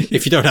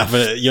 if you don't have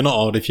it, you're not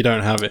odd if you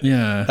don't have it.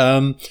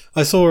 Yeah.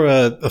 I saw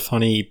a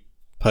funny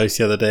post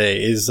the other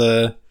day, is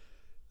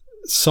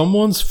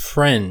someone's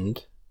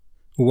friend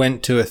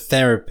went to a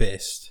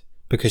therapist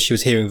because she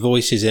was hearing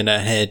voices in her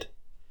head.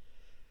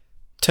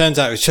 Turns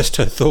out it was just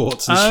her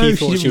thoughts, and she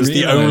thought she was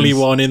the only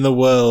one in the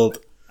world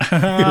who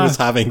was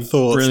having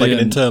thoughts. Brilliant. Like an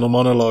internal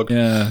monologue.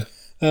 Yeah.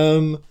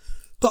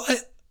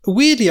 But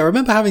weirdly, I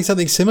remember having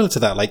something similar to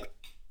that, like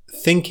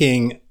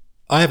thinking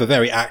I have a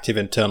very active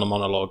internal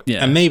monologue,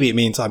 and maybe it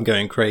means I'm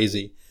going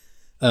crazy.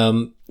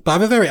 But I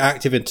have a very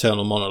active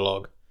internal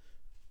monologue,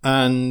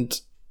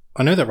 and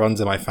I know that runs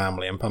in my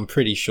family, I'm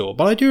pretty sure.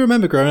 But I do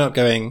remember growing up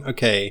going,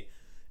 okay,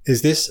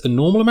 is this a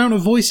normal amount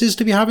of voices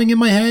to be having in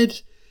my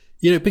head?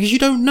 You know, because you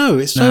don't know.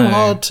 It's so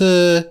hard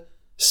to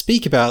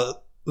speak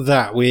about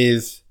that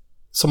with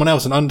someone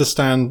else and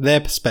understand their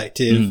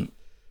perspective,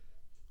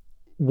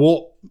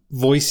 what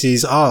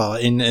voices are,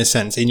 in a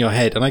sense, in your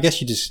head. And I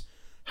guess you just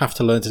have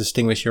to learn to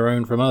distinguish your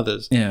own from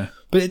others. Yeah.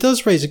 But it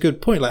does raise a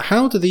good point. Like,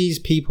 how do these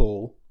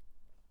people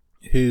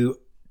who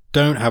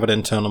don't have an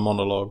internal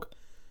monologue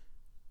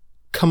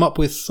come up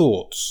with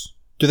thoughts?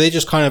 Do they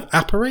just kind of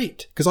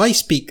apparate? Because I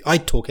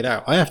talk it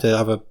out. I have to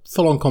have a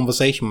full-on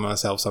conversation with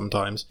myself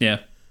sometimes. Yeah.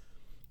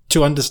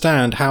 To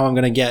understand how I'm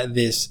going to get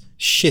this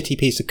shitty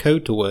piece of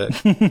code to work,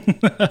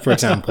 for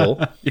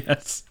example.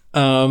 Yes.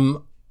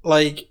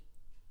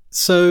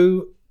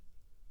 So,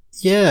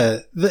 yeah,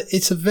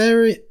 it's a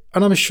very...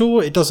 And I'm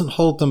sure it doesn't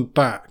hold them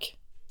back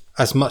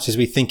as much as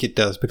we think it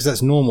does, because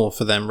that's normal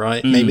for them,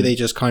 right? Maybe they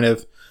just kind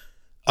of...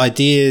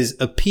 Ideas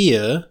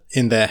appear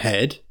in their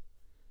head,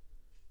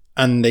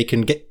 and they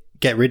can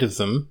get rid of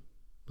them,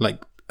 like,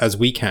 as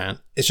we can.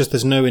 It's just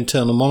there's no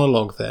internal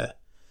monologue there.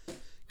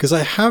 Because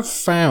I have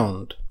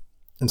found...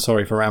 And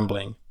sorry for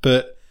rambling,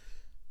 but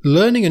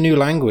learning a new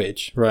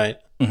language, right,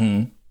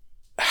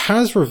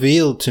 has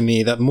revealed to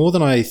me that more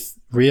than I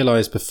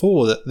realized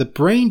before, that the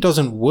brain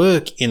doesn't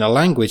work in a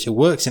language. It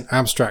works in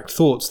abstract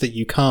thoughts that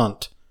you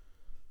can't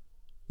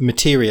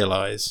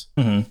materialize.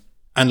 And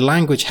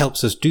language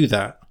helps us do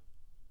that,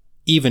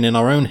 even in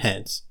our own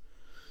heads.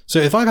 So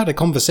if I've had a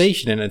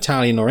conversation in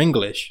Italian or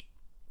English,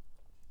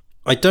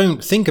 I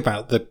don't think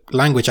about the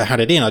language I had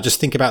it in. I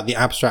just think about the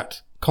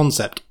abstract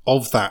concept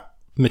of that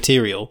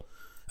material.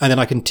 And then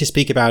I can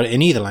speak about it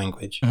in either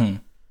language.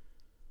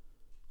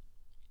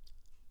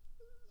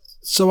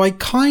 So I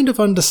kind of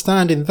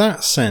understand in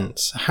that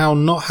sense how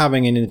not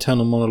having an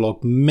internal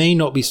monologue may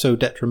not be so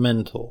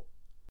detrimental.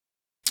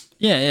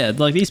 Yeah.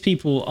 Like, these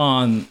people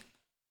aren't...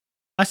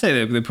 I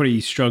say they pretty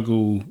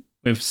struggle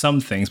with some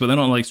things, but they're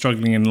not like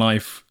struggling in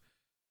life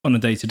on a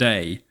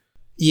day-to-day.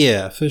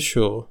 Yeah, for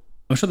sure.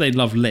 I'm sure they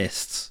love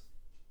lists.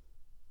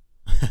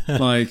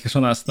 Like,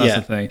 so that's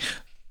the thing.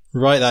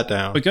 Write that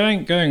down. But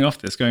going off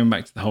this, going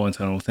back to the whole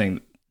internal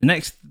thing, the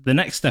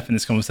next step in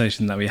this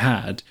conversation that we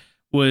had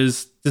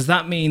was, does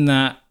that mean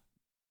that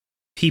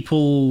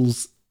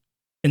people's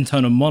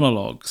internal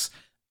monologues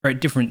are at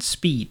different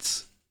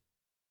speeds.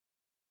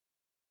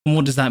 And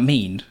what does that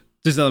mean?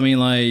 Does that mean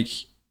like,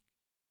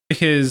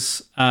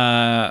 because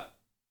my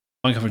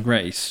cousin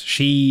Grace,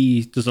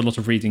 she does a lot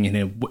of reading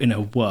in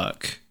her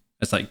work.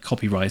 It's like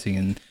copywriting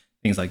and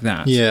things like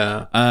that.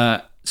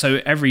 Yeah.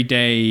 So every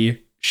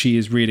day she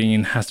is reading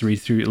and has to read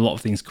through a lot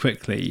of things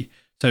quickly.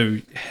 So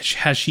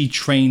has she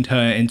trained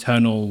her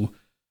internal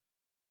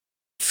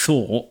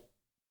thought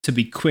to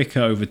be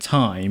quicker over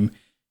time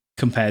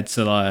compared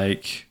to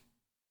like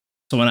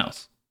someone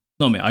else?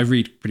 Not me. I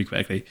read pretty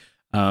quickly.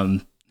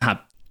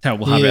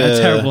 Terrible habit. Yeah. A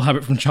terrible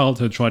habit from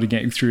childhood, trying to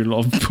get through a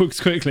lot of books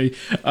quickly.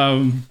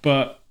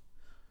 But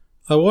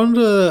I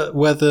wonder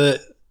whether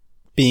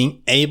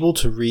being able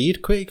to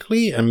read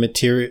quickly and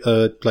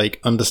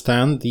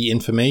understand the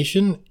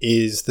information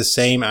is the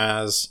same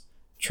as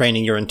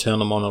training your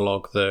internal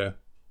monologue, though.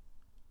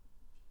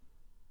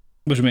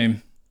 What do you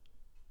mean?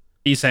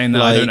 Are you saying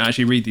that I don't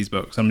actually read these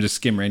books? I'm just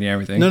skim reading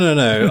everything.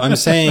 No. I'm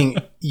saying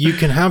you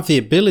can have the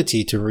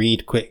ability to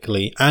read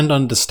quickly and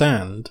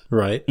understand,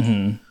 right?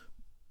 Mm-hmm.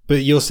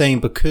 But you're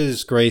saying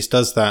because Grace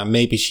does that,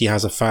 maybe she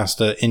has a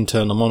faster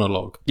internal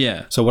monologue.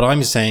 Yeah. So what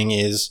I'm saying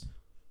is,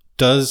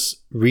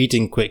 does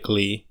reading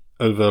quickly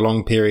over a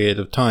long period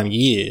of time,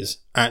 years,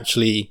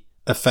 actually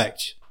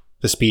affect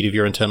the speed of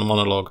your internal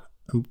monologue?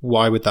 And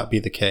why would that be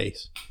the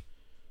case?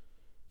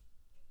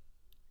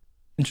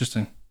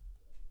 Interesting.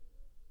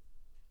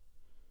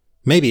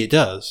 Maybe it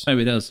does.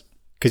 Maybe it does.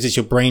 Because it's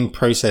your brain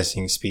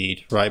processing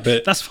speed, right?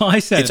 But that's what I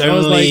said. It's I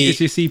was like, only- is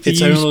your CPU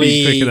it's only-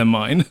 speed quicker than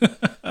mine?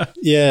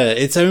 yeah,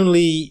 it's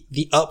only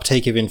the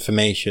uptake of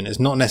information. It's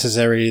not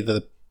necessarily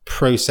the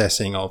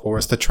processing of, or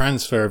it's the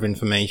transfer of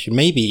information.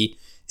 Maybe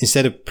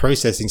instead of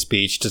processing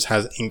speed, she just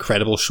has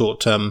incredible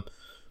short-term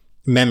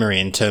memory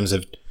in terms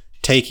of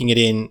taking it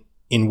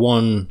in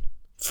one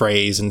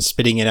phrase and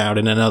spitting it out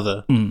in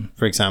another,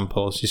 for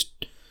example. It's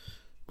just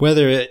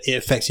whether it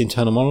affects the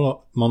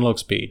internal monologue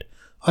speed.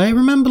 I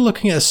remember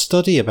looking at a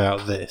study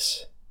about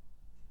this.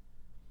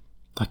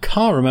 I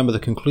can't remember the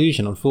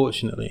conclusion,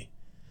 unfortunately.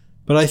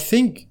 But I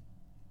think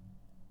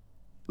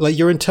like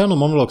your internal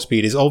monologue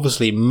speed is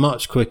obviously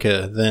much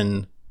quicker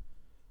than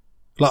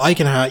like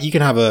you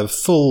can have a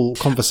full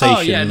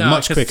conversation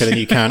much quicker than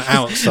you can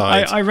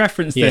outside. I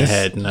referenced your this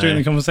head, no. during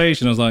the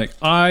conversation. I was like,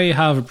 I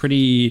have a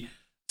pretty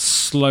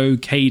slow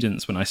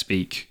cadence when I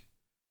speak.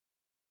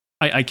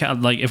 I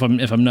can't, like, if I'm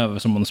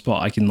nervous, I'm on the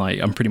spot, I can, like,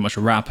 I'm pretty much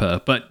a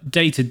rapper. But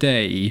day to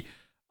day,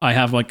 I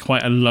have, like,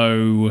 quite a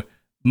low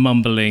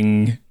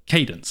mumbling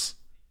cadence.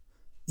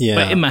 Yeah.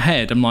 But in my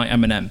head, I'm like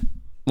Eminem.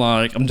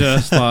 Like, I'm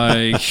just,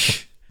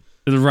 like,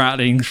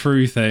 rattling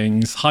through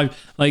things. The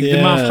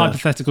amount of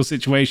hypothetical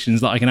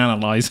situations that I can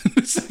analyze in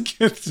a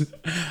second.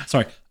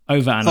 Sorry,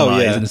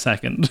 overanalyze in a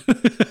second. I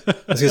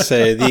was going to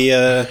say,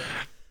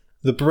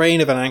 the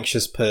brain of an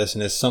anxious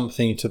person is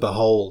something to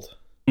behold.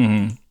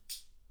 Mm-hmm.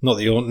 Not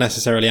that you're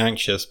necessarily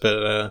anxious,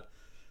 but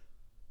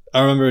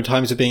I remember in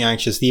times of being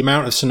anxious, the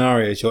amount of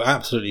scenarios, you're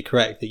absolutely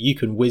correct, that you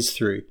can whiz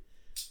through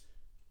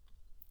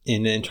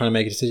in trying to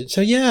make a decision.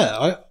 So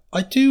yeah,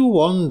 I do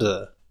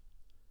wonder.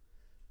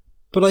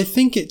 But I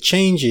think it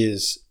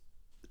changes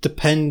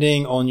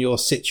depending on your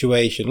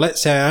situation.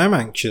 Let's say I am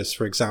anxious,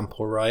 for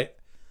example, right?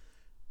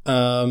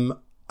 And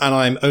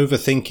I'm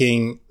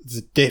overthinking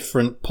the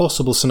different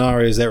possible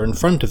scenarios that are in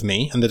front of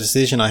me and the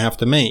decision I have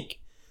to make.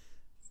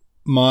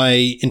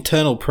 My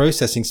internal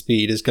processing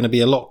speed is going to be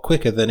a lot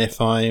quicker than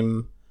if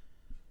I'm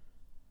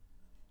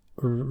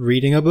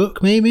reading a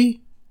book,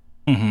 maybe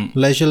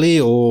leisurely,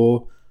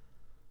 or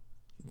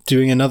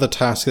doing another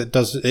task that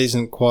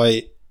isn't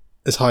quite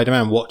as high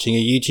demand, watching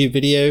a YouTube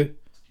video,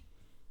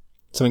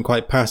 something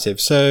quite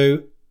passive.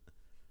 So,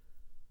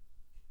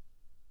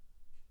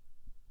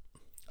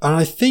 and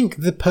I think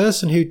the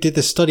person who did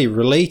the study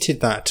related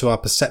that to our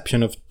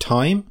perception of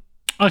time.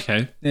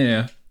 Okay,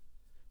 yeah.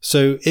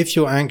 So if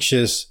you're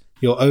anxious,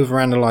 you're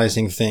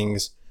overanalyzing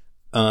things,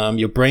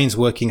 your brain's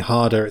working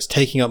harder, it's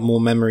taking up more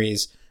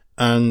memories,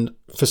 and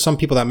for some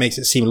people that makes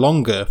it seem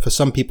longer. For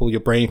some people, your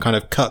brain kind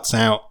of cuts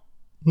out,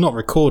 not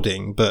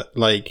recording, but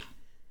like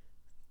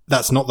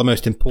that's not the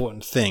most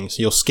important thing,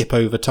 so you'll skip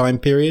over time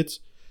periods.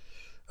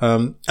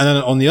 And then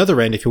on the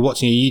other end, if you're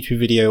watching a YouTube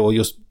video or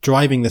you're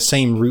driving the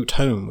same route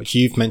home, which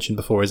you've mentioned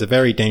before is a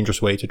very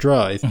dangerous way to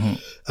drive,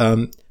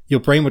 your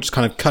brain would just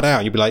kind of cut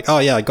out. You'd be like, oh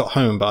yeah, I got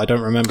home, but I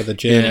don't remember the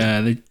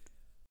journey.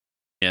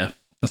 Yeah,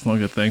 that's not a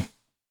good thing.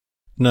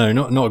 No,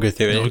 not a good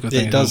thing.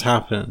 It does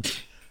happen.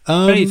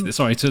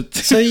 Sorry to.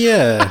 So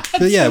yeah,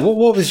 but yeah.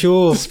 What was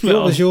your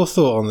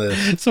thought on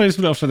this? Sorry to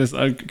split off for this.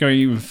 Going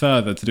even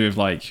further to do with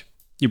like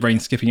your brain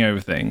skipping over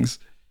things.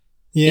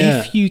 Yeah.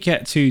 If you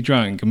get too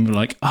drunk and be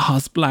like, oh,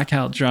 it's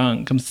blackout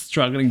drunk, I'm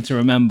struggling to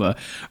remember.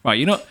 Right,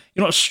 you're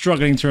not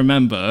struggling to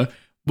remember.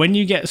 When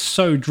you get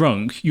so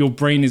drunk, your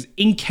brain is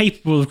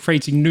incapable of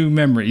creating new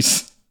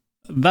memories.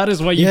 That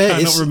is why you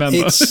cannot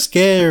remember. It's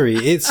scary.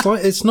 It's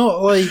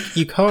not like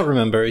you can't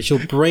remember. It's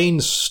your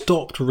brain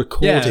stopped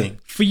recording. Yeah,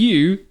 for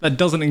you, that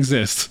doesn't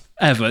exist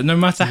ever. No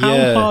matter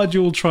how hard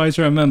you'll try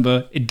to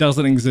remember, it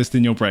doesn't exist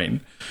in your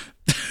brain.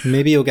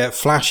 Maybe you'll get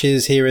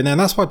flashes here and there. And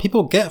that's why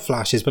people get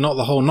flashes, but not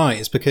the whole night.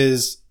 It's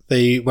because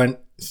they went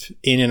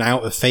in and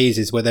out of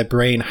phases where their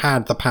brain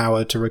had the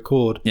power to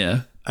record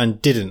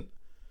and didn't.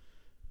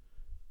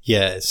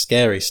 Yeah, it's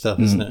scary stuff,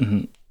 isn't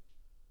it?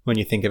 When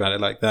you think about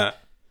it like that.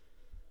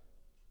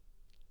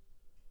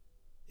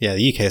 Yeah,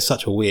 the UK is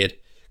such a weird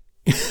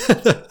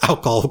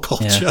alcohol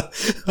culture.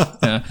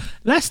 Yeah.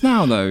 Less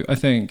now, though, I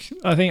think.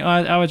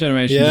 Our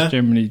generation just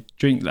generally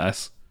drink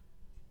less.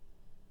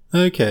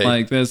 Okay.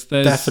 Like, there's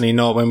definitely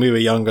not when we were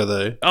younger,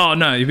 though. Oh,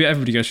 no,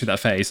 everybody goes through that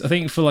phase. I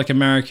think for, like,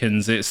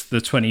 Americans, it's the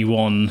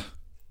 21,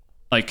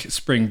 like,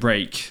 spring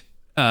break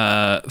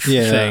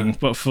thing.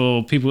 But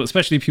for people,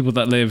 especially people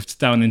that lived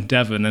down in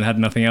Devon and had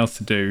nothing else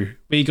to do,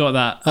 we got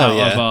that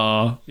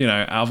out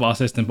of our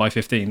system by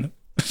 15.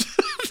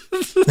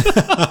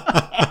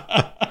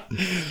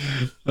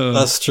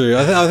 That's true.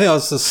 I think I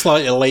was a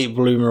slightly late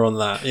bloomer on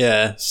that.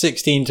 Yeah,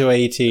 16 to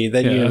 18.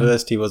 Then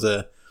university was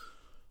a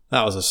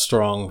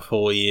strong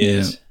 4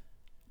 years.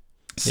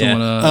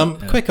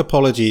 Quick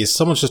apologies.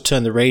 Someone's just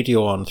turned the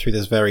radio on through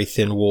this very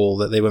thin wall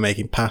that they were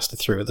making pasta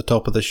through at the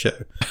top of the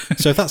show.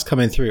 So if that's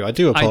coming through, I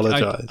do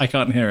apologize. I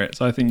can't hear it,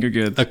 so I think you're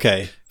good.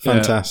 Okay,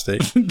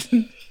 fantastic. So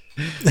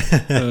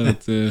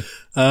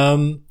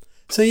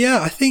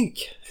yeah, I think,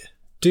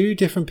 do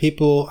different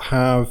people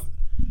have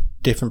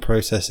different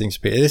processing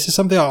speed? This is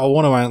something I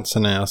want to answer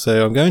now.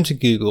 So I'm going to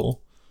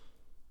Google.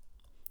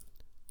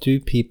 Do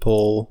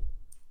people...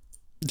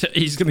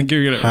 He's going to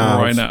Google it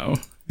right now.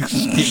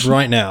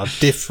 Right now,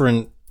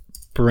 different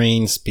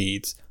brain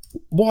speeds.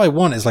 What I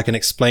want is like an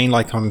explain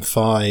like I'm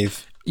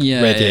 5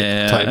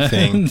 Reddit type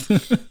thing.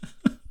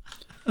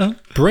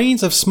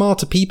 Brains of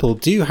smarter people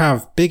do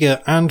have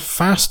bigger and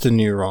faster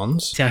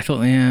neurons. Yeah, I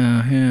thought,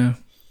 yeah.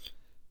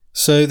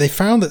 So they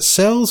found that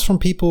cells from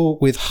people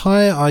with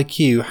higher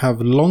IQ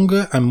have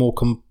longer and more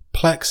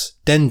complex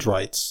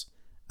dendrites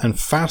and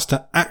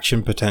faster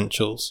action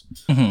potentials.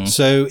 Mm-hmm.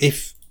 So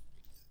if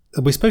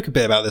we spoke a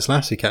bit about this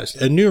last week,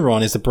 actually, a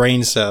neuron is a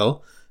brain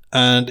cell,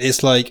 and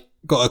it's like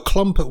got a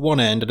clump at one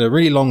end and a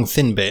really long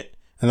thin bit,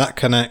 and that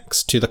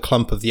connects to the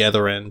clump of the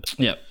other end.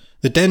 Yep.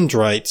 The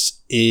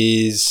dendrites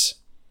is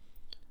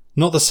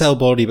not the cell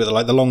body,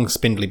 but the long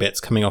spindly bits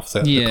coming off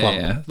the clump.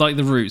 Yeah, like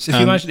the roots. If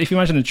you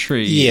imagine a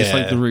tree, it's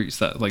like the roots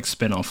that like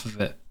spin off of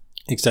it.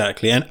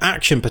 Exactly. And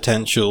action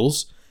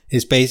potentials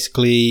is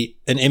basically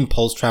an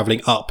impulse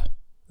traveling up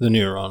the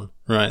neuron,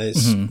 right?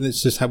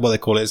 It's just what they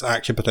call it. It's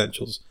action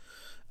potentials.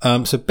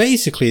 So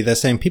basically, they're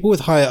saying people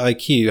with higher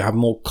IQ have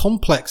more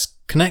complex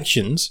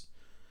connections,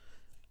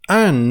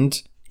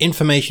 and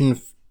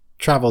information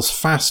travels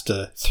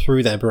faster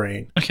through their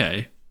brain.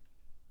 Okay.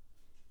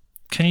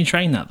 Can you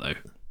train that, though?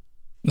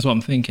 That's what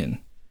I'm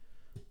thinking.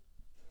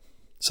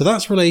 So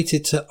that's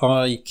related to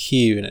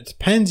IQ, and it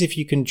depends if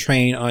you can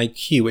train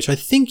IQ, which I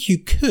think you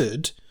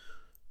could,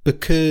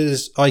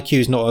 because IQ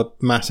is not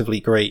a massively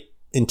great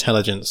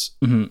intelligence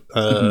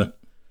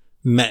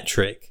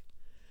metric.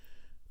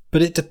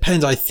 But it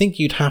depends. I think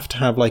you'd have to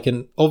have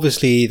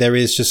obviously there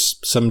is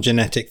just some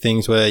genetic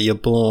things where you're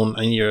born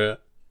and you're,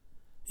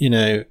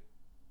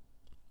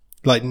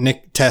 like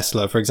Nick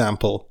Tesla, for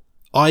example.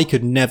 I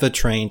could never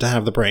train to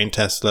have the brain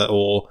Tesla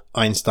or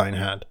Einstein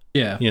had.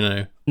 Yeah.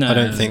 I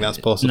don't think that's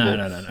possible.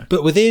 No.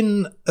 But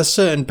within a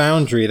certain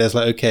boundary, there's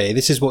okay,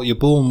 this is what you're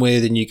born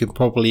with, and you can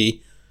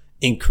probably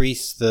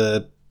increase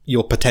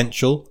your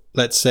potential,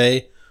 let's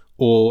say,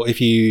 or if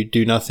you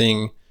do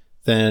nothing,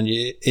 then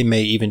it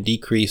may even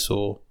decrease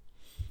or...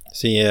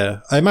 So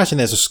yeah, I imagine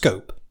there's a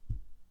scope.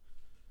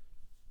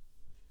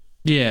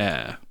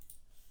 Yeah.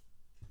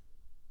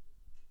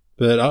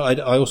 But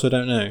I also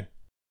don't know.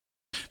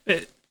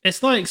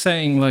 It's like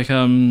saying,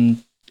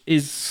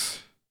 is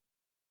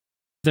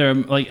there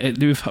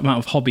the amount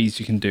of hobbies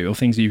you can do or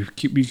things you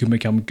can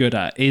become good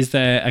at? Is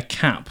there a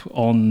cap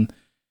on...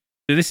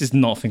 This is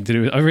nothing to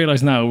do with... I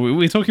realise now,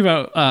 we're talking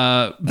about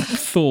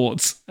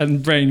thoughts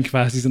and brain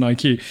capacities and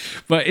IQ,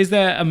 but is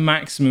there a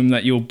maximum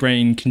that your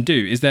brain can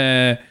do? Is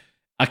there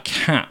a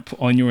cap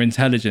on your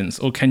intelligence,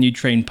 or can you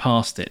train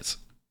past it?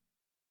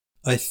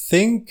 I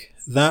think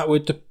that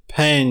would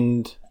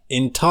depend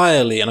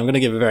entirely, and I'm going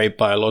to give a very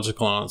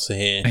biological answer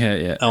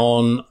here,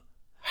 on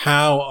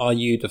how are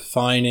you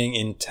defining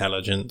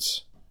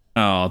intelligence.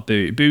 Oh,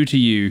 boo to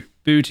you.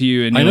 Boo to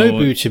you and I know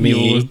boo to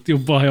me. Your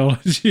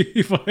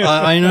biology.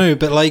 I know,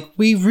 but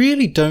we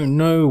really don't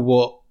know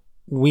what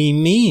we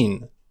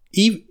mean.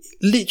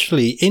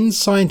 Literally, in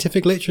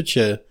scientific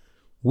literature,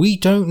 we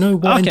don't know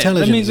what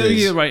intelligence is. Let me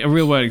give you a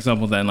real world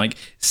example then.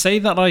 Say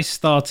that I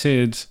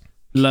started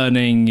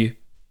learning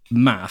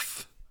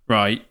math,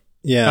 right?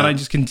 Yeah. And I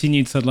just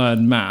continued to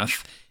learn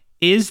math.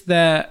 Is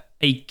there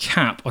a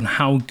cap on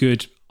how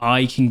good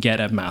I can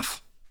get at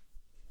math?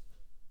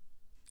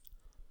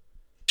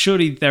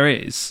 Surely there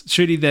is.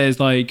 Surely there's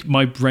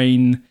my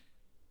brain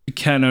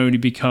can only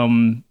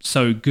become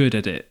so good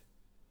at it.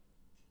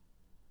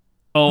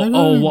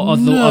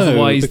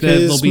 Otherwise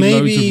there'll be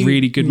loads of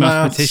really good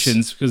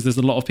mathematicians, because there's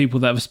a lot of people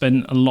that have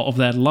spent a lot of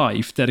their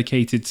life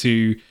dedicated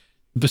to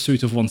the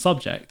pursuit of one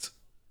subject.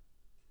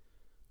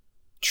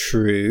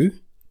 True.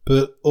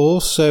 But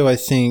also, I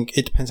think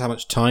it depends how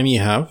much time you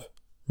have,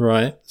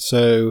 right?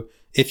 So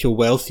if you're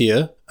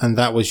wealthier and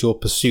that was your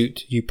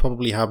pursuit, you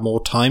probably have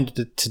more time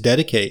to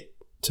dedicate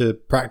to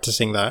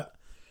practicing that.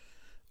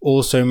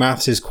 Also,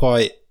 maths is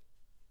quite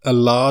a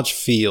large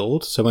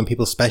field. So when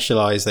people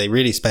specialize, they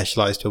really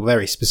specialize to a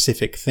very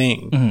specific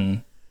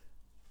thing.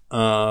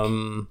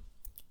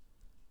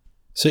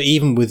 So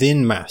even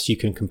within maths, you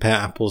can compare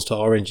apples to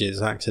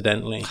oranges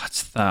accidentally.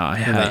 That's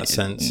that. In that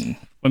sense.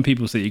 When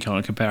people say you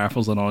can't compare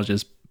apples and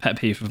oranges, pet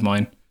peeve of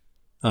mine.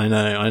 I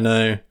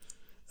know.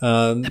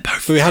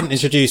 But we hadn't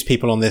introduced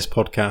people on this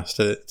podcast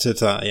to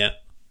that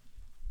yet.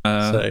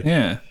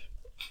 Yeah.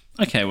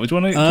 Okay, well, do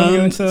you want to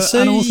go into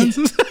animal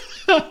senses?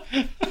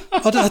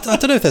 I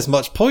don't know if there's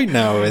much point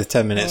now with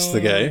 10 minutes to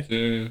go.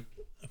 Dear.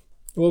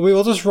 Well, we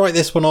will just write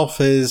this one off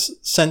as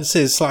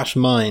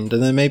senses/mind,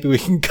 and then maybe we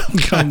can come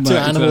back to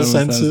animal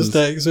senses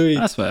next week.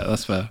 That's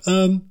fair.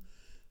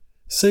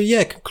 So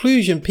yeah,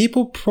 conclusion.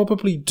 People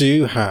probably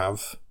do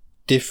have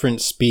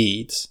different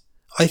speeds.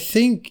 I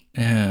think,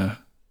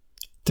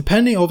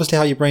 depending obviously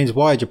how your brain's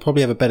wired, you'll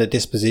probably have a better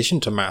disposition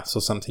to maths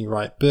or something,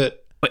 right?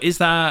 But is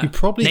that you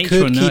probably nature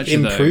could or keep nurture,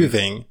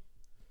 improving.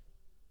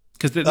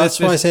 That's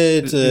why I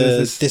said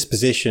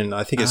disposition.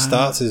 I think it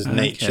starts as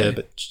nature,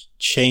 but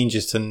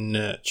changes to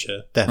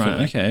nurture,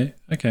 definitely. Right,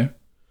 okay.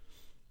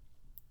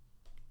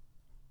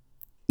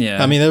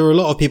 Yeah. I mean, there are a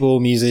lot of people,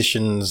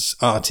 musicians,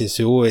 artists,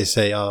 who always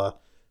say, you're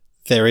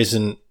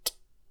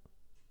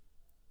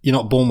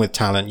not born with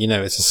talent,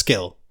 it's a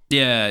skill.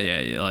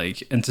 Yeah,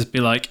 like, and to be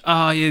like,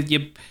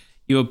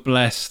 you're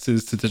blessed to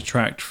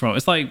detract from.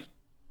 It's like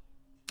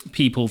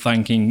people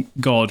thanking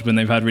God when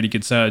they've had really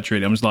good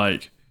surgery. I'm just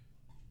like,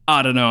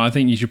 I don't know. I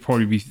think you should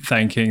probably be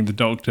thanking the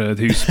doctor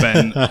who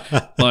spent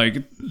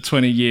like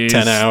 20 years,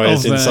 10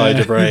 hours inside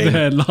your brain,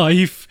 their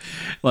life,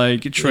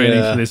 like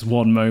training for this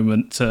one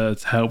moment to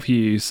help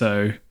you.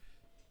 So,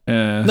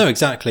 no,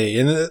 exactly.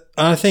 And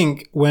I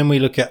think when we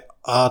look at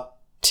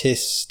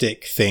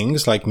artistic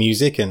things like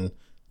music and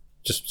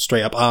just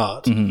straight up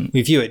art,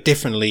 we view it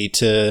differently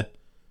to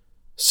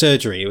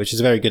surgery, which is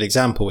a very good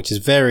example, which is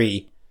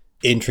very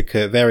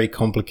intricate, very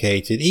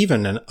complicated,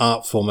 even an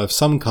art form of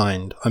some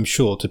kind, I'm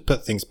sure, to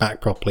put things back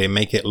properly and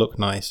make it look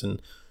nice.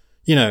 And,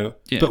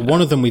 but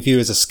one of them we view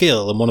as a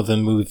skill and one of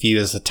them we view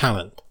as a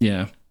talent.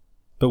 Yeah.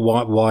 But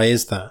why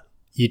is that?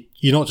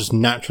 You're not just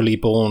naturally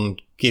born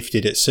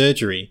gifted at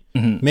surgery.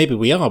 Maybe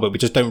we are, but we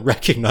just don't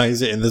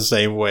recognize it in the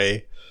same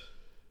way.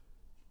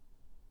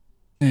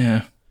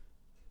 Yeah.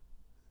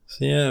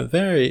 So yeah,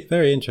 very,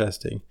 very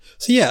interesting.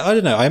 So yeah, I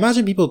don't know. I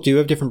imagine people do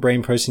have different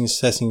brain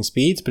processing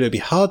speeds, but it'd be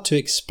hard to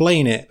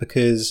explain it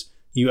because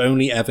you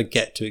only ever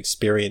get to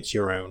experience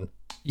your own.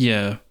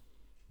 Yeah.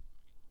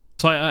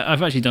 So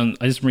I've actually done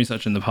some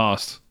research in the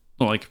past,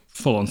 not like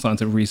full on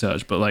scientific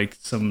research, but like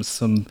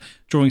some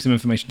drawing some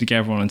information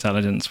together on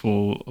intelligence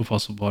for a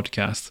possible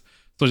podcast.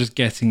 So just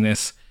getting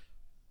this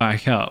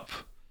back up,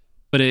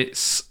 but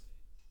it's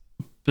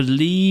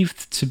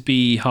believed to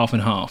be half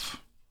and half.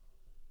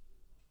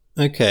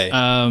 Okay.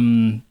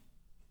 And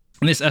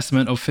this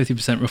estimate of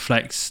 50%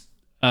 reflects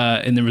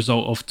in the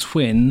result of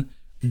twin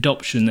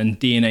adoption and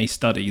DNA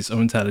studies of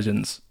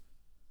intelligence,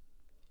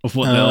 of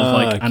what they're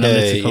like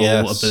analytical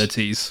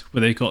abilities,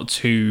 where they got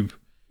two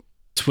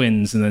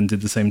twins and then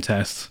did the same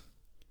test.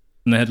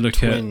 And they had to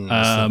look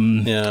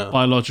at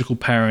biological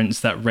parents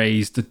that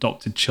raised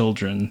adopted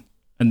children,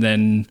 and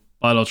then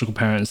biological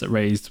parents that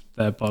raised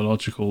their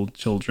biological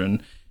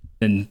children.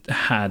 And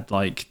had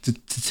like to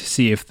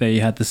see if they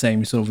had the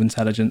same sort of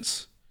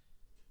intelligence.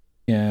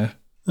 Yeah.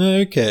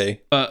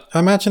 Okay. But I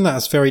imagine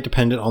that's very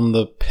dependent on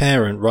the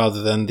parent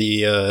rather than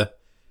the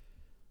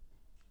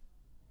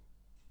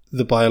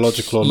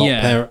biological or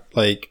not parent,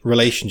 like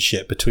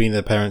relationship between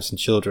the parents and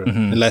children,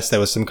 unless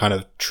there was some kind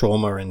of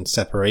trauma and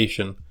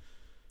separation.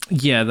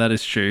 Yeah, that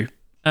is true.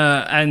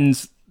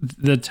 And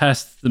the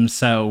tests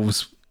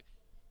themselves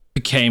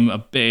became a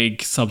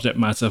big subject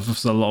matter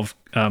for a lot of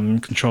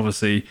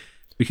controversy.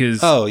 Because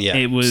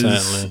it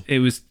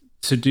was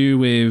to do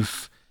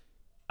with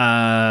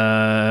racist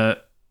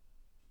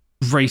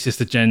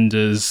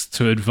agendas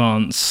to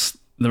advance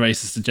the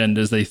racist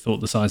agendas. They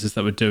thought the scientists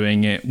that were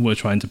doing it were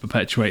trying to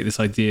perpetuate this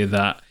idea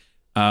that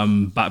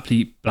black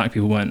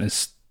people weren't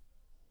as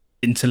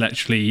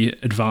intellectually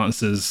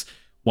advanced as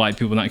white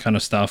people and that kind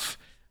of stuff,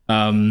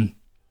 and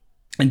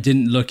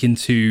didn't look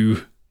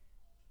into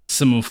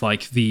some of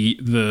like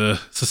the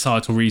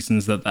societal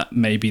reasons that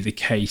may be the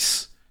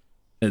case.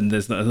 And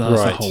that's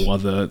a whole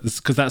other,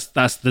 because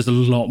there's a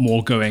lot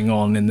more going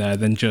on in there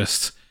than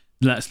just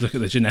let's look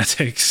at the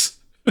genetics.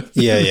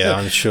 Yeah,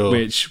 I'm sure.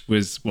 Which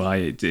was why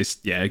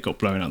it got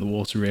blown out of the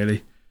water,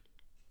 really.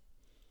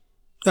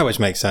 That which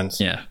makes sense.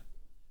 Yeah.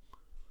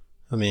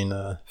 I mean,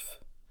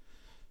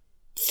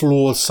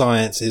 flawed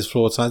science is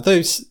flawed science.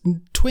 Those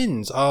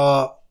twins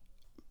are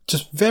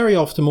just very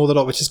often more than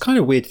not, which is kind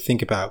of weird to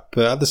think about,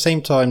 but at the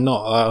same time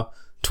not.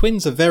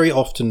 Twins are very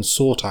often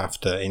sought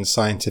after in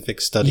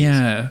scientific studies.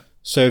 Yeah.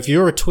 So if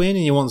you're a twin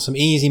and you want some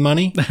easy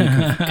money, you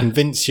can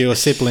convince your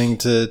sibling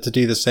to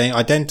do the same,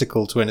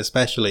 identical twin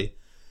especially.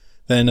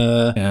 then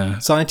Yeah.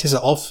 scientists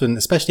are often,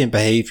 especially in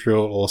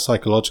behavioral or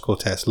psychological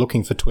tests,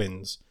 looking for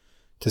twins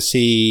to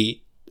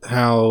see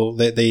how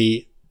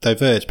they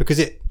diverge, because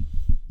it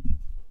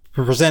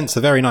presents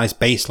a very nice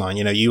baseline.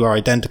 You know, you are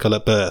identical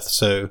at birth,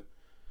 so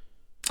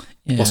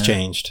what's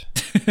changed?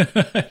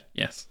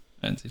 Yes,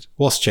 indeed.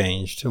 What's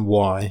changed and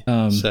why?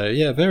 So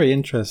yeah, very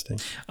interesting.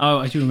 Oh,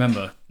 I do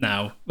remember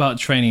now about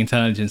training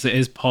intelligence. It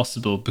is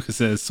possible because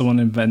there's someone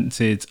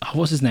invented,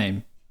 what's his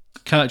name?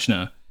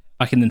 Kirchner,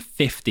 back in the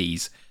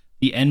 50s.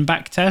 The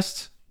NBAC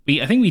test.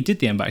 I think we did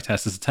the NBAC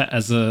test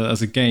as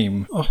a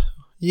game. Oh,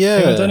 yeah.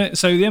 Have you done it?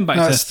 So the NBAC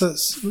test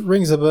that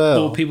rings a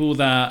bell. for people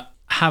that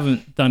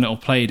haven't done it or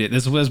played it.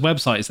 There's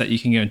websites that you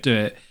can go and do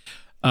it.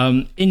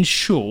 In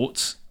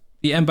short,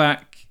 the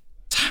NBAC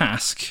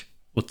task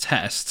or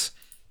test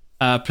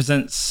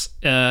presents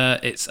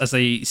it's as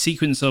a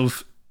sequence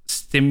of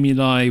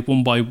stimuli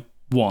one by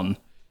one.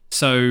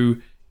 So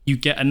you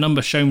get a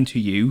number shown to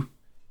you,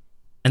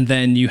 and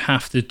then you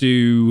have to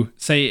do,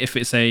 say if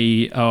it's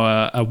a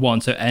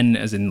 1, so n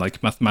as in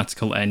like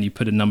mathematical n, you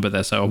put a number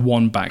there. So a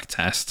 1 back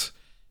test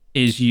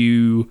is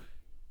you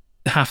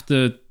have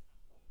to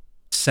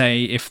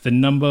say if the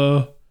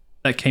number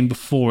that came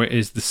before it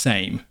is the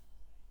same.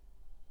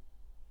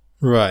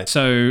 Right.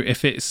 So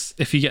if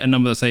you get a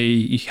number that say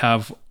you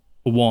have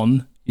a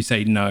 1, you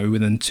say no,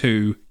 and then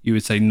 2, you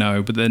would say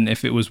no. But then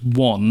if it was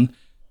 1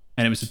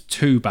 and it was a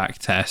 2 back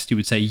test, you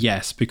would say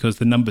yes, because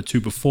the number 2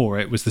 before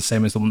it was the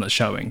same as the one that's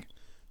showing.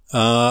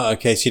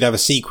 Okay, so you'd have a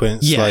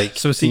sequence. Yeah,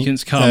 so a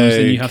sequence comes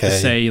and you have to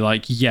say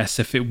like yes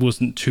if it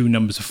wasn't 2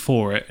 numbers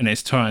before it, and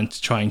it's trying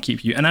and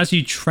keep you. And as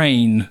you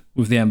train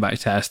with the MBAC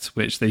test,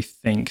 which they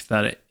think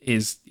that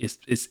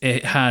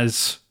it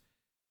has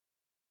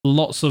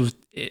lots of,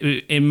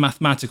 in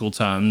mathematical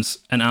terms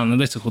and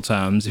analytical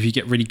terms, if you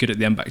get really good at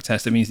the MBAC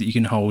test, it means that you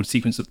can hold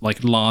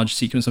large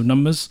sequence of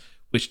numbers,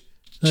 which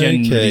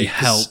generally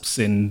helps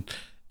in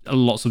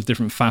lots of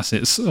different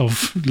facets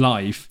of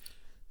life.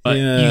 But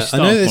yeah, I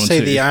know they say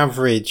the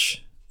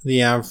average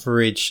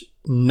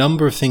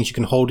number of things you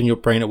can hold in your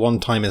brain at one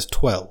time is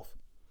 12.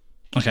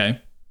 Okay.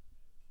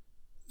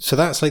 So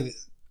that's like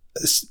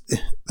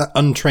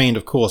untrained,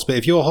 of course. But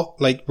if you're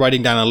like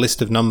writing down a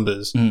list of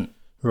numbers,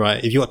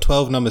 right? If you've got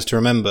 12 numbers to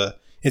remember,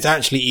 it's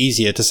actually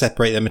easier to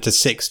separate them into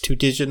 6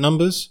 2-digit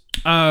numbers.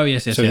 Oh,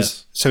 yes.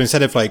 So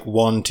instead of like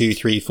 1, 2,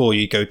 3, 4,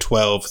 you go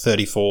 12,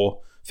 34,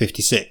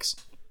 56.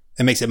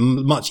 It makes it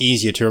much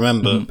easier to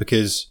remember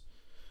because.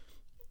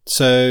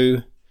 So,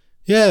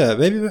 yeah,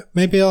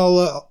 maybe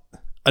I'll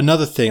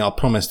another thing I'll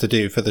promise to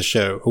do for the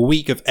show: a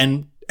week of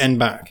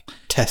NBAC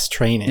test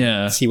training.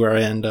 Yeah, see where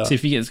I end up. See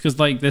if you get, because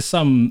like there's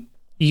some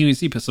you can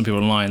see some people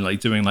online like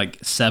doing like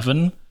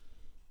 7,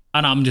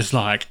 and I'm just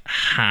like,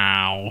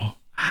 how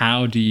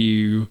do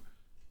you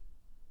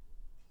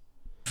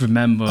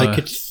remember? I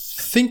could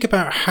think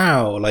about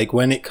how, like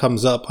when it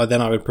comes up,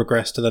 then I would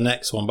progress to the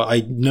next one, but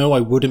I know I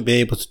wouldn't be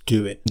able to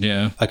do it.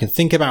 Yeah, I can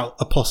think about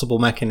a possible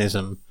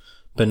mechanism,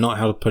 but not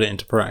how to put it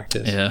into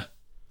practice. Yeah.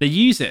 They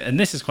use it, and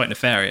this is quite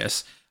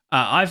nefarious.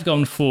 I've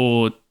gone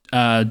for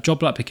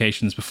job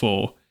applications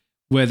before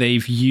where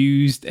they've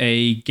used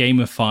a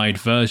gamified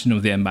version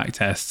of the MBAC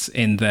tests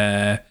in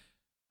their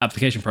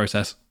application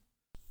process.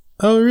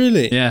 Oh,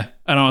 really? Yeah.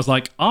 And I was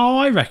like, oh,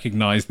 I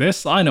recognize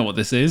this. I know what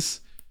this is.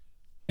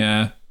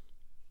 Yeah.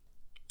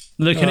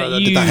 Looking at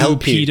you, did that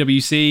help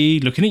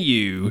PwC, looking at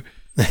you.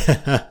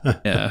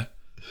 Yeah.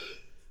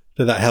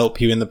 Did that help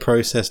you in the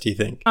process, do you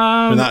think?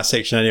 In that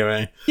section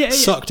anyway. Yeah.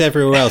 Sucked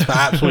everywhere else, but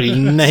absolutely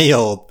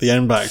nailed the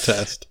NBAC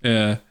test.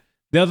 Yeah.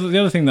 The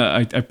other thing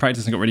that I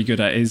practiced and got really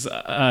good at is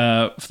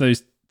for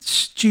those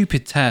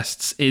stupid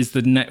tests is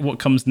what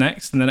comes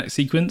next in the next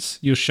sequence.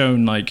 You're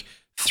shown like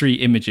 3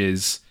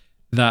 images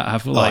that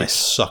have like... I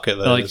suck at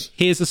those. Like,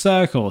 here's a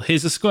circle,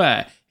 here's a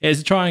square,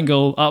 here's a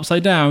triangle,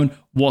 upside down,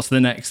 what's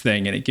the next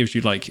thing? And it gives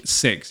you like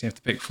 6, you have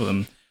to pick for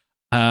them.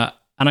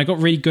 And I got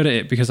really good at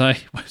it because I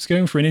was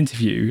going for an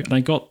interview and I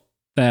got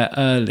there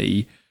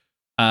early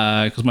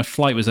because my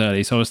flight was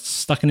early. So I was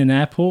stuck in an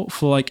airport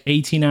for like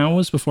 18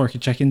 hours before I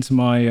could check into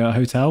my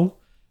hotel.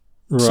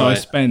 Right. So I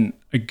spent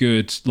a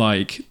good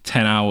like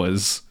 10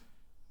 hours.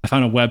 I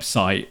found a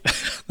website.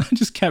 I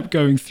just kept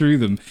going through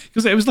them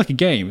because it was like a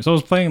game. So I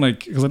was playing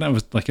because I know it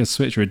was like a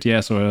Switch or a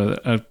DS or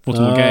a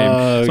portable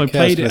game. So I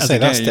played it as a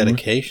game. That's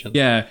dedication.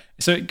 Yeah.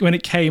 So when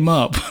it came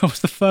up, I was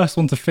the first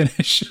one to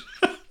finish.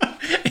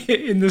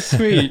 In the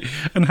suite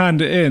and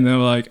hand it in. They were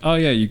like, oh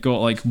yeah, you got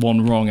like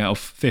 1 wrong out of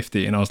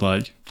 50. And I was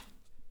like,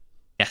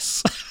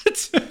 yes.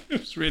 It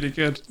was really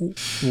good.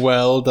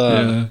 Well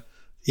done.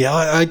 Yeah,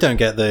 I don't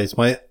get those.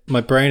 My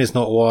brain is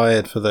not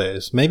wired for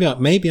those. Maybe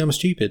I'm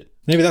stupid.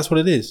 Maybe that's what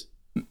it is.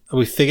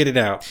 We figured it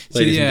out,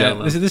 ladies and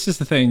gentlemen. This is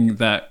the thing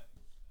that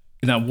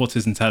what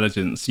is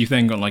intelligence? You've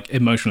then got like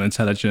emotional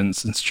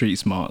intelligence and street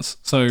smarts.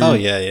 So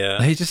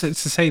they just to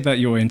say that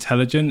you're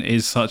intelligent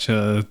is such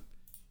a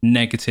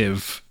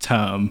negative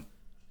term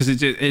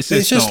because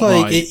it's just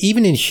like right.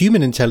 Even in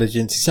human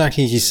intelligence,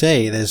 exactly as you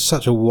say, there's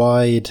such a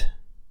wide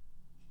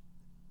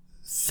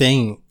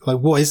thing. Like,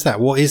 what is that?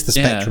 What is the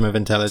spectrum of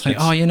intelligence? It's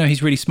like, oh,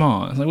 he's really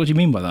smart. It's like, what do you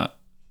mean by that?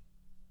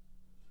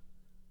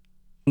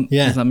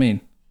 Yeah. What does that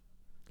mean?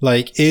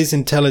 Like, is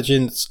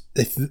intelligence,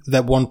 if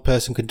that one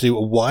person could do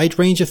a wide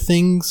range of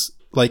things,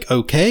 like,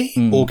 okay?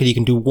 Or he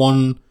can do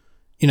one,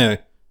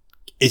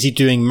 is he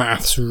doing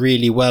maths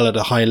really well at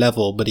a high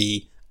level, but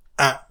he's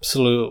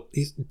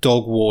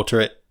dog water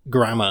at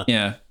grammar?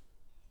 Yeah.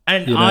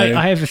 And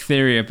I have a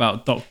theory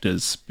about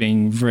doctors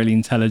being really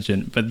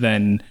intelligent, but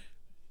then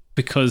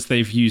because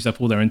they've used up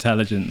all their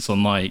intelligence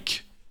on,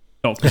 like,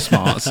 doctor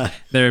smarts,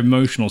 their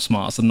emotional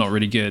smarts are not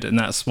really good, and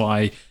that's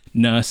why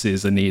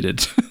nurses are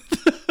needed.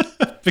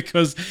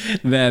 Because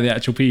they're the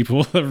actual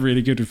people that are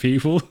really good with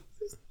people.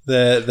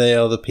 They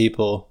are the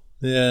people.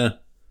 Yeah.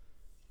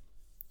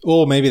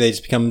 Or maybe they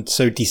just become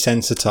so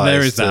desensitized. There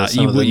is that. To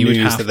some of the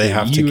news that they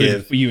have to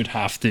give. You would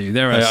have to.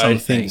 There are some I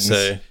think things.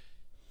 So.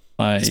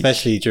 Like,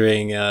 especially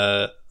during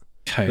the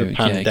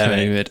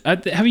pandemic.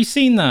 COVID. Have you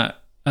seen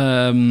that?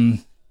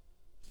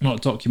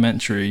 Not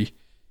documentary,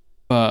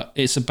 but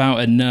it's about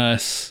a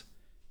nurse,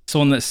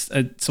 someone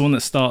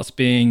that starts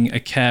being a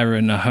carer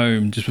in a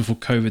home just before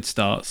COVID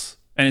starts.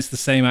 And it's the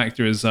same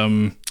actor as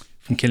from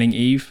Killing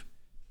Eve.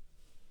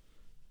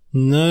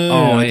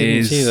 No, I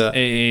didn't see that.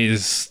 It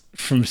is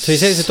from. So you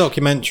say it's a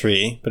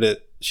documentary,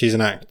 but she's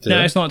an actor.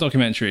 No, it's not a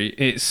documentary.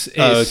 It's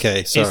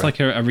okay. Sorry. It's like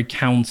a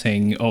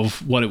recounting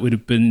of what it would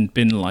have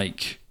been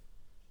like.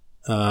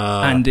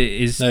 And it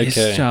is. Okay. It's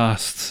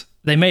just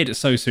they made it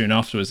so soon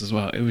afterwards as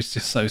well. It was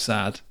just so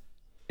sad.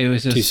 It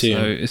was just too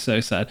soon. It's so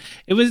sad.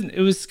 It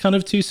was kind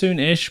of too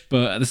soon-ish,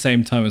 but at the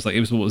same time, it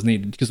was what was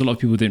needed because a lot of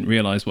people didn't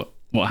realize what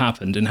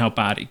happened and how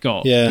bad it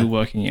got. Yeah. People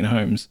working in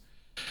homes.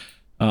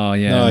 Oh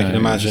yeah, no, I can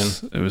imagine.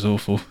 It was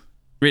awful.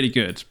 Really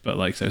good, but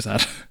like so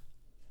sad.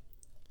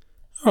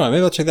 All right,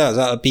 maybe I'll check that out. Is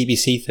that a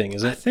BBC thing?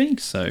 Is it? I think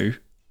so.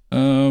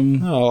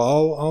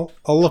 I'll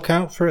look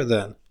out for it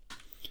then.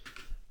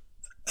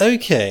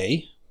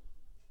 Okay.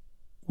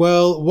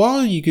 Well,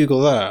 while you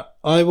Google that,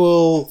 I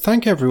will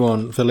thank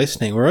everyone for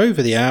listening. We're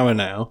over the hour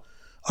now.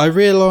 I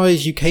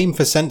realise you came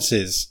for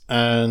Senses,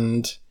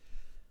 and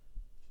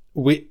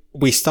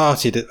we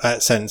started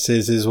at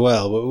Senses as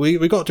well, but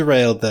we got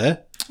derailed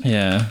there.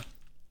 Yeah.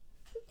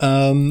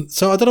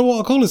 So I don't know what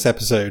I'll call this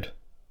episode.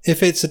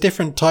 If it's a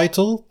different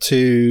title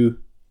to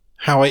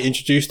how I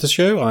introduced the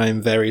show,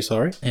 I'm very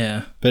sorry.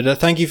 Yeah. But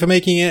thank you for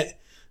making it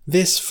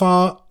this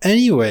far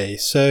anyway.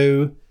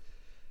 So,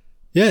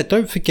 yeah,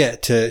 don't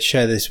forget to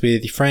share this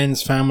with your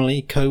friends,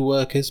 family,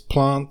 co-workers,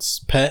 plants,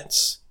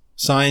 pets,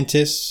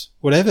 scientists,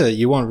 whatever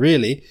you want,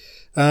 really.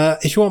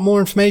 If you want more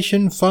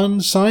information,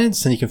 fun,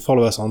 science, then you can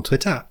follow us on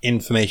Twitter,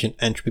 Information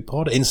Entropy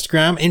Pod,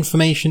 Instagram,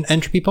 Information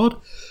Entropy Pod,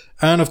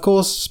 and of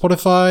course,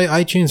 Spotify,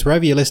 iTunes,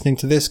 wherever you're listening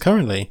to this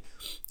currently.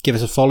 Give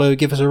us a follow,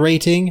 give us a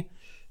rating.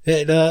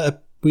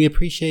 We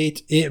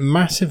appreciate it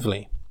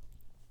massively.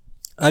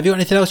 Have you got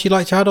anything else you'd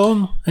like to add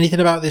on? Anything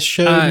about this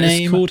show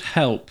name? It's called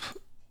Help.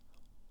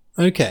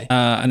 Okay.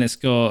 And it's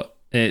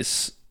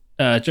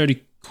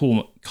Jodie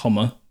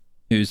Comer,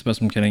 who's the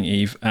person from Killing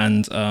Eve,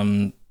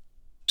 and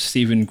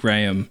Stephen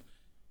Graham,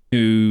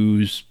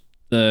 who's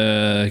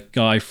the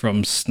guy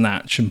from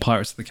Snatch and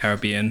Pirates of the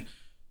Caribbean.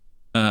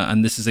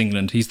 And This Is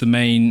England. He's the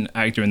main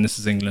actor in This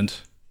Is England.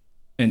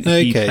 And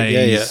he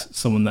plays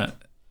someone that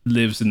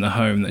lives in the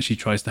home that she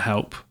tries to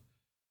help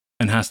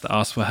and has to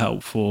ask for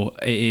help for.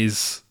 It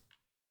is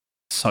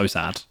so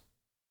sad.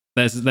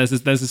 There's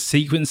a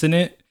sequence in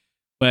it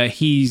where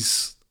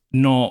he's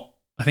not,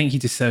 I think he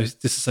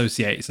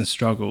disassociates and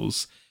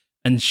struggles,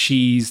 and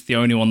she's the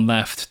only one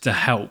left to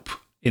help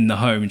in the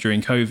home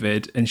during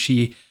COVID,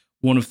 and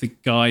one of the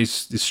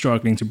guys is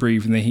struggling to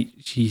breathe, and then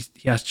she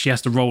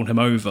has to roll him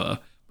over,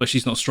 but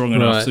she's not strong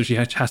enough, right. So she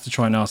has to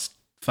try and ask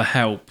for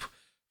help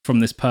from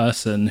this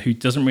person who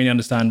doesn't really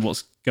understand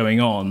what's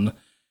going on,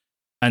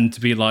 and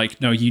to be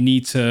like, no, you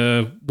need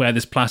to wear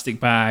this plastic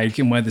bag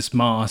and wear this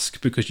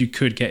mask because you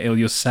could get ill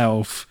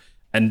yourself,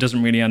 and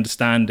doesn't really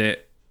understand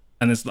it.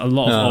 And there's a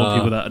lot of old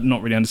people that are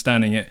not really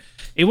understanding it.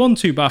 It won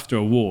 2 BAFTA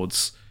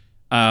awards.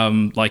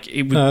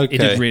 It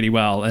did really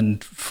well,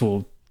 and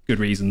for good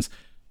reasons.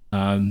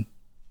 So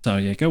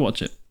yeah, go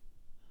watch it.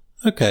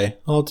 Okay,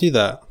 I'll do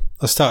that.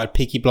 I started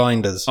Peaky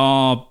Blinders.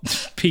 Oh,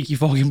 Peaky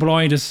fucking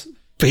Blinders.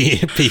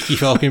 Peaky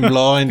fucking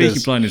Blinders.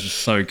 Peaky Blinders is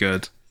so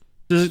good.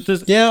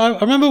 Yeah, I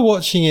remember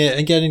watching it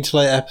and getting to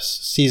like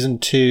season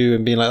 2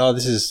 and being like, oh,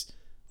 this is...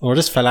 Or I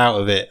just fell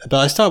out of it. But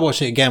I started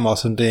watching it again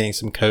whilst I'm doing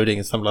some coding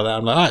and stuff like that.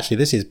 I'm like, actually,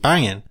 this is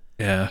banging.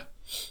 Yeah.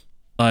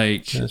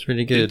 Like... That's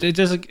really good. It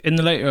does, in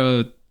the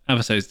later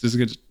episodes, there's a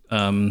good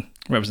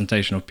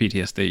representation of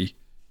PTSD,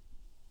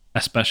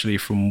 especially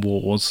from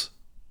wars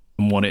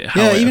and what it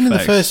how it even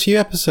affects. in the first few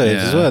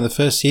episodes as well. In the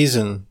first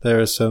season,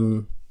 there are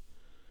some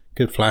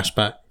good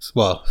flashbacks.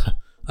 Well,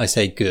 I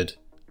say good.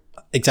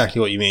 Exactly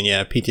what you mean,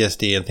 yeah.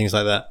 PTSD and things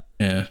like that.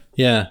 Yeah.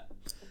 Yeah.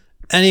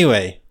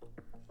 Anyway,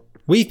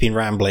 we've been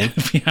rambling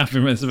We have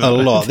been a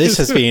lot. This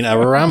has been a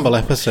ramble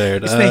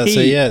episode. It's the heat.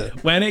 So yeah,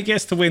 When it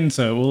gets to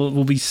winter,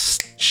 we'll be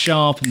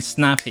sharp and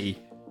snappy.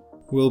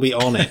 we'll be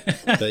on it.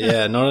 But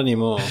yeah, not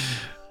anymore.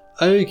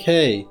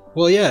 Okay.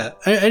 Well, yeah.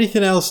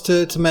 Anything else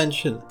to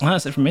mention?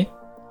 That's it from me.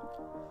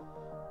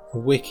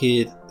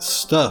 Wicked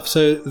stuff.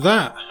 So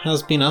that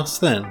has been us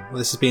then.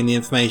 This has been the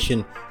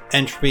Information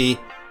Entropy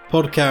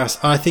Podcast.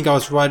 I think I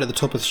was right at the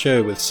top of the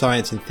show with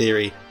science in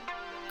theory,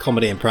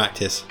 comedy in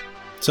practice.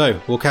 So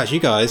we'll catch you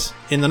guys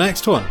in the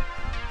next one.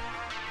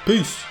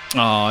 Peace.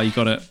 Oh, you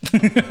got it.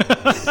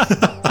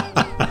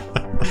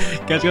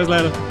 Catch you guys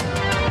later.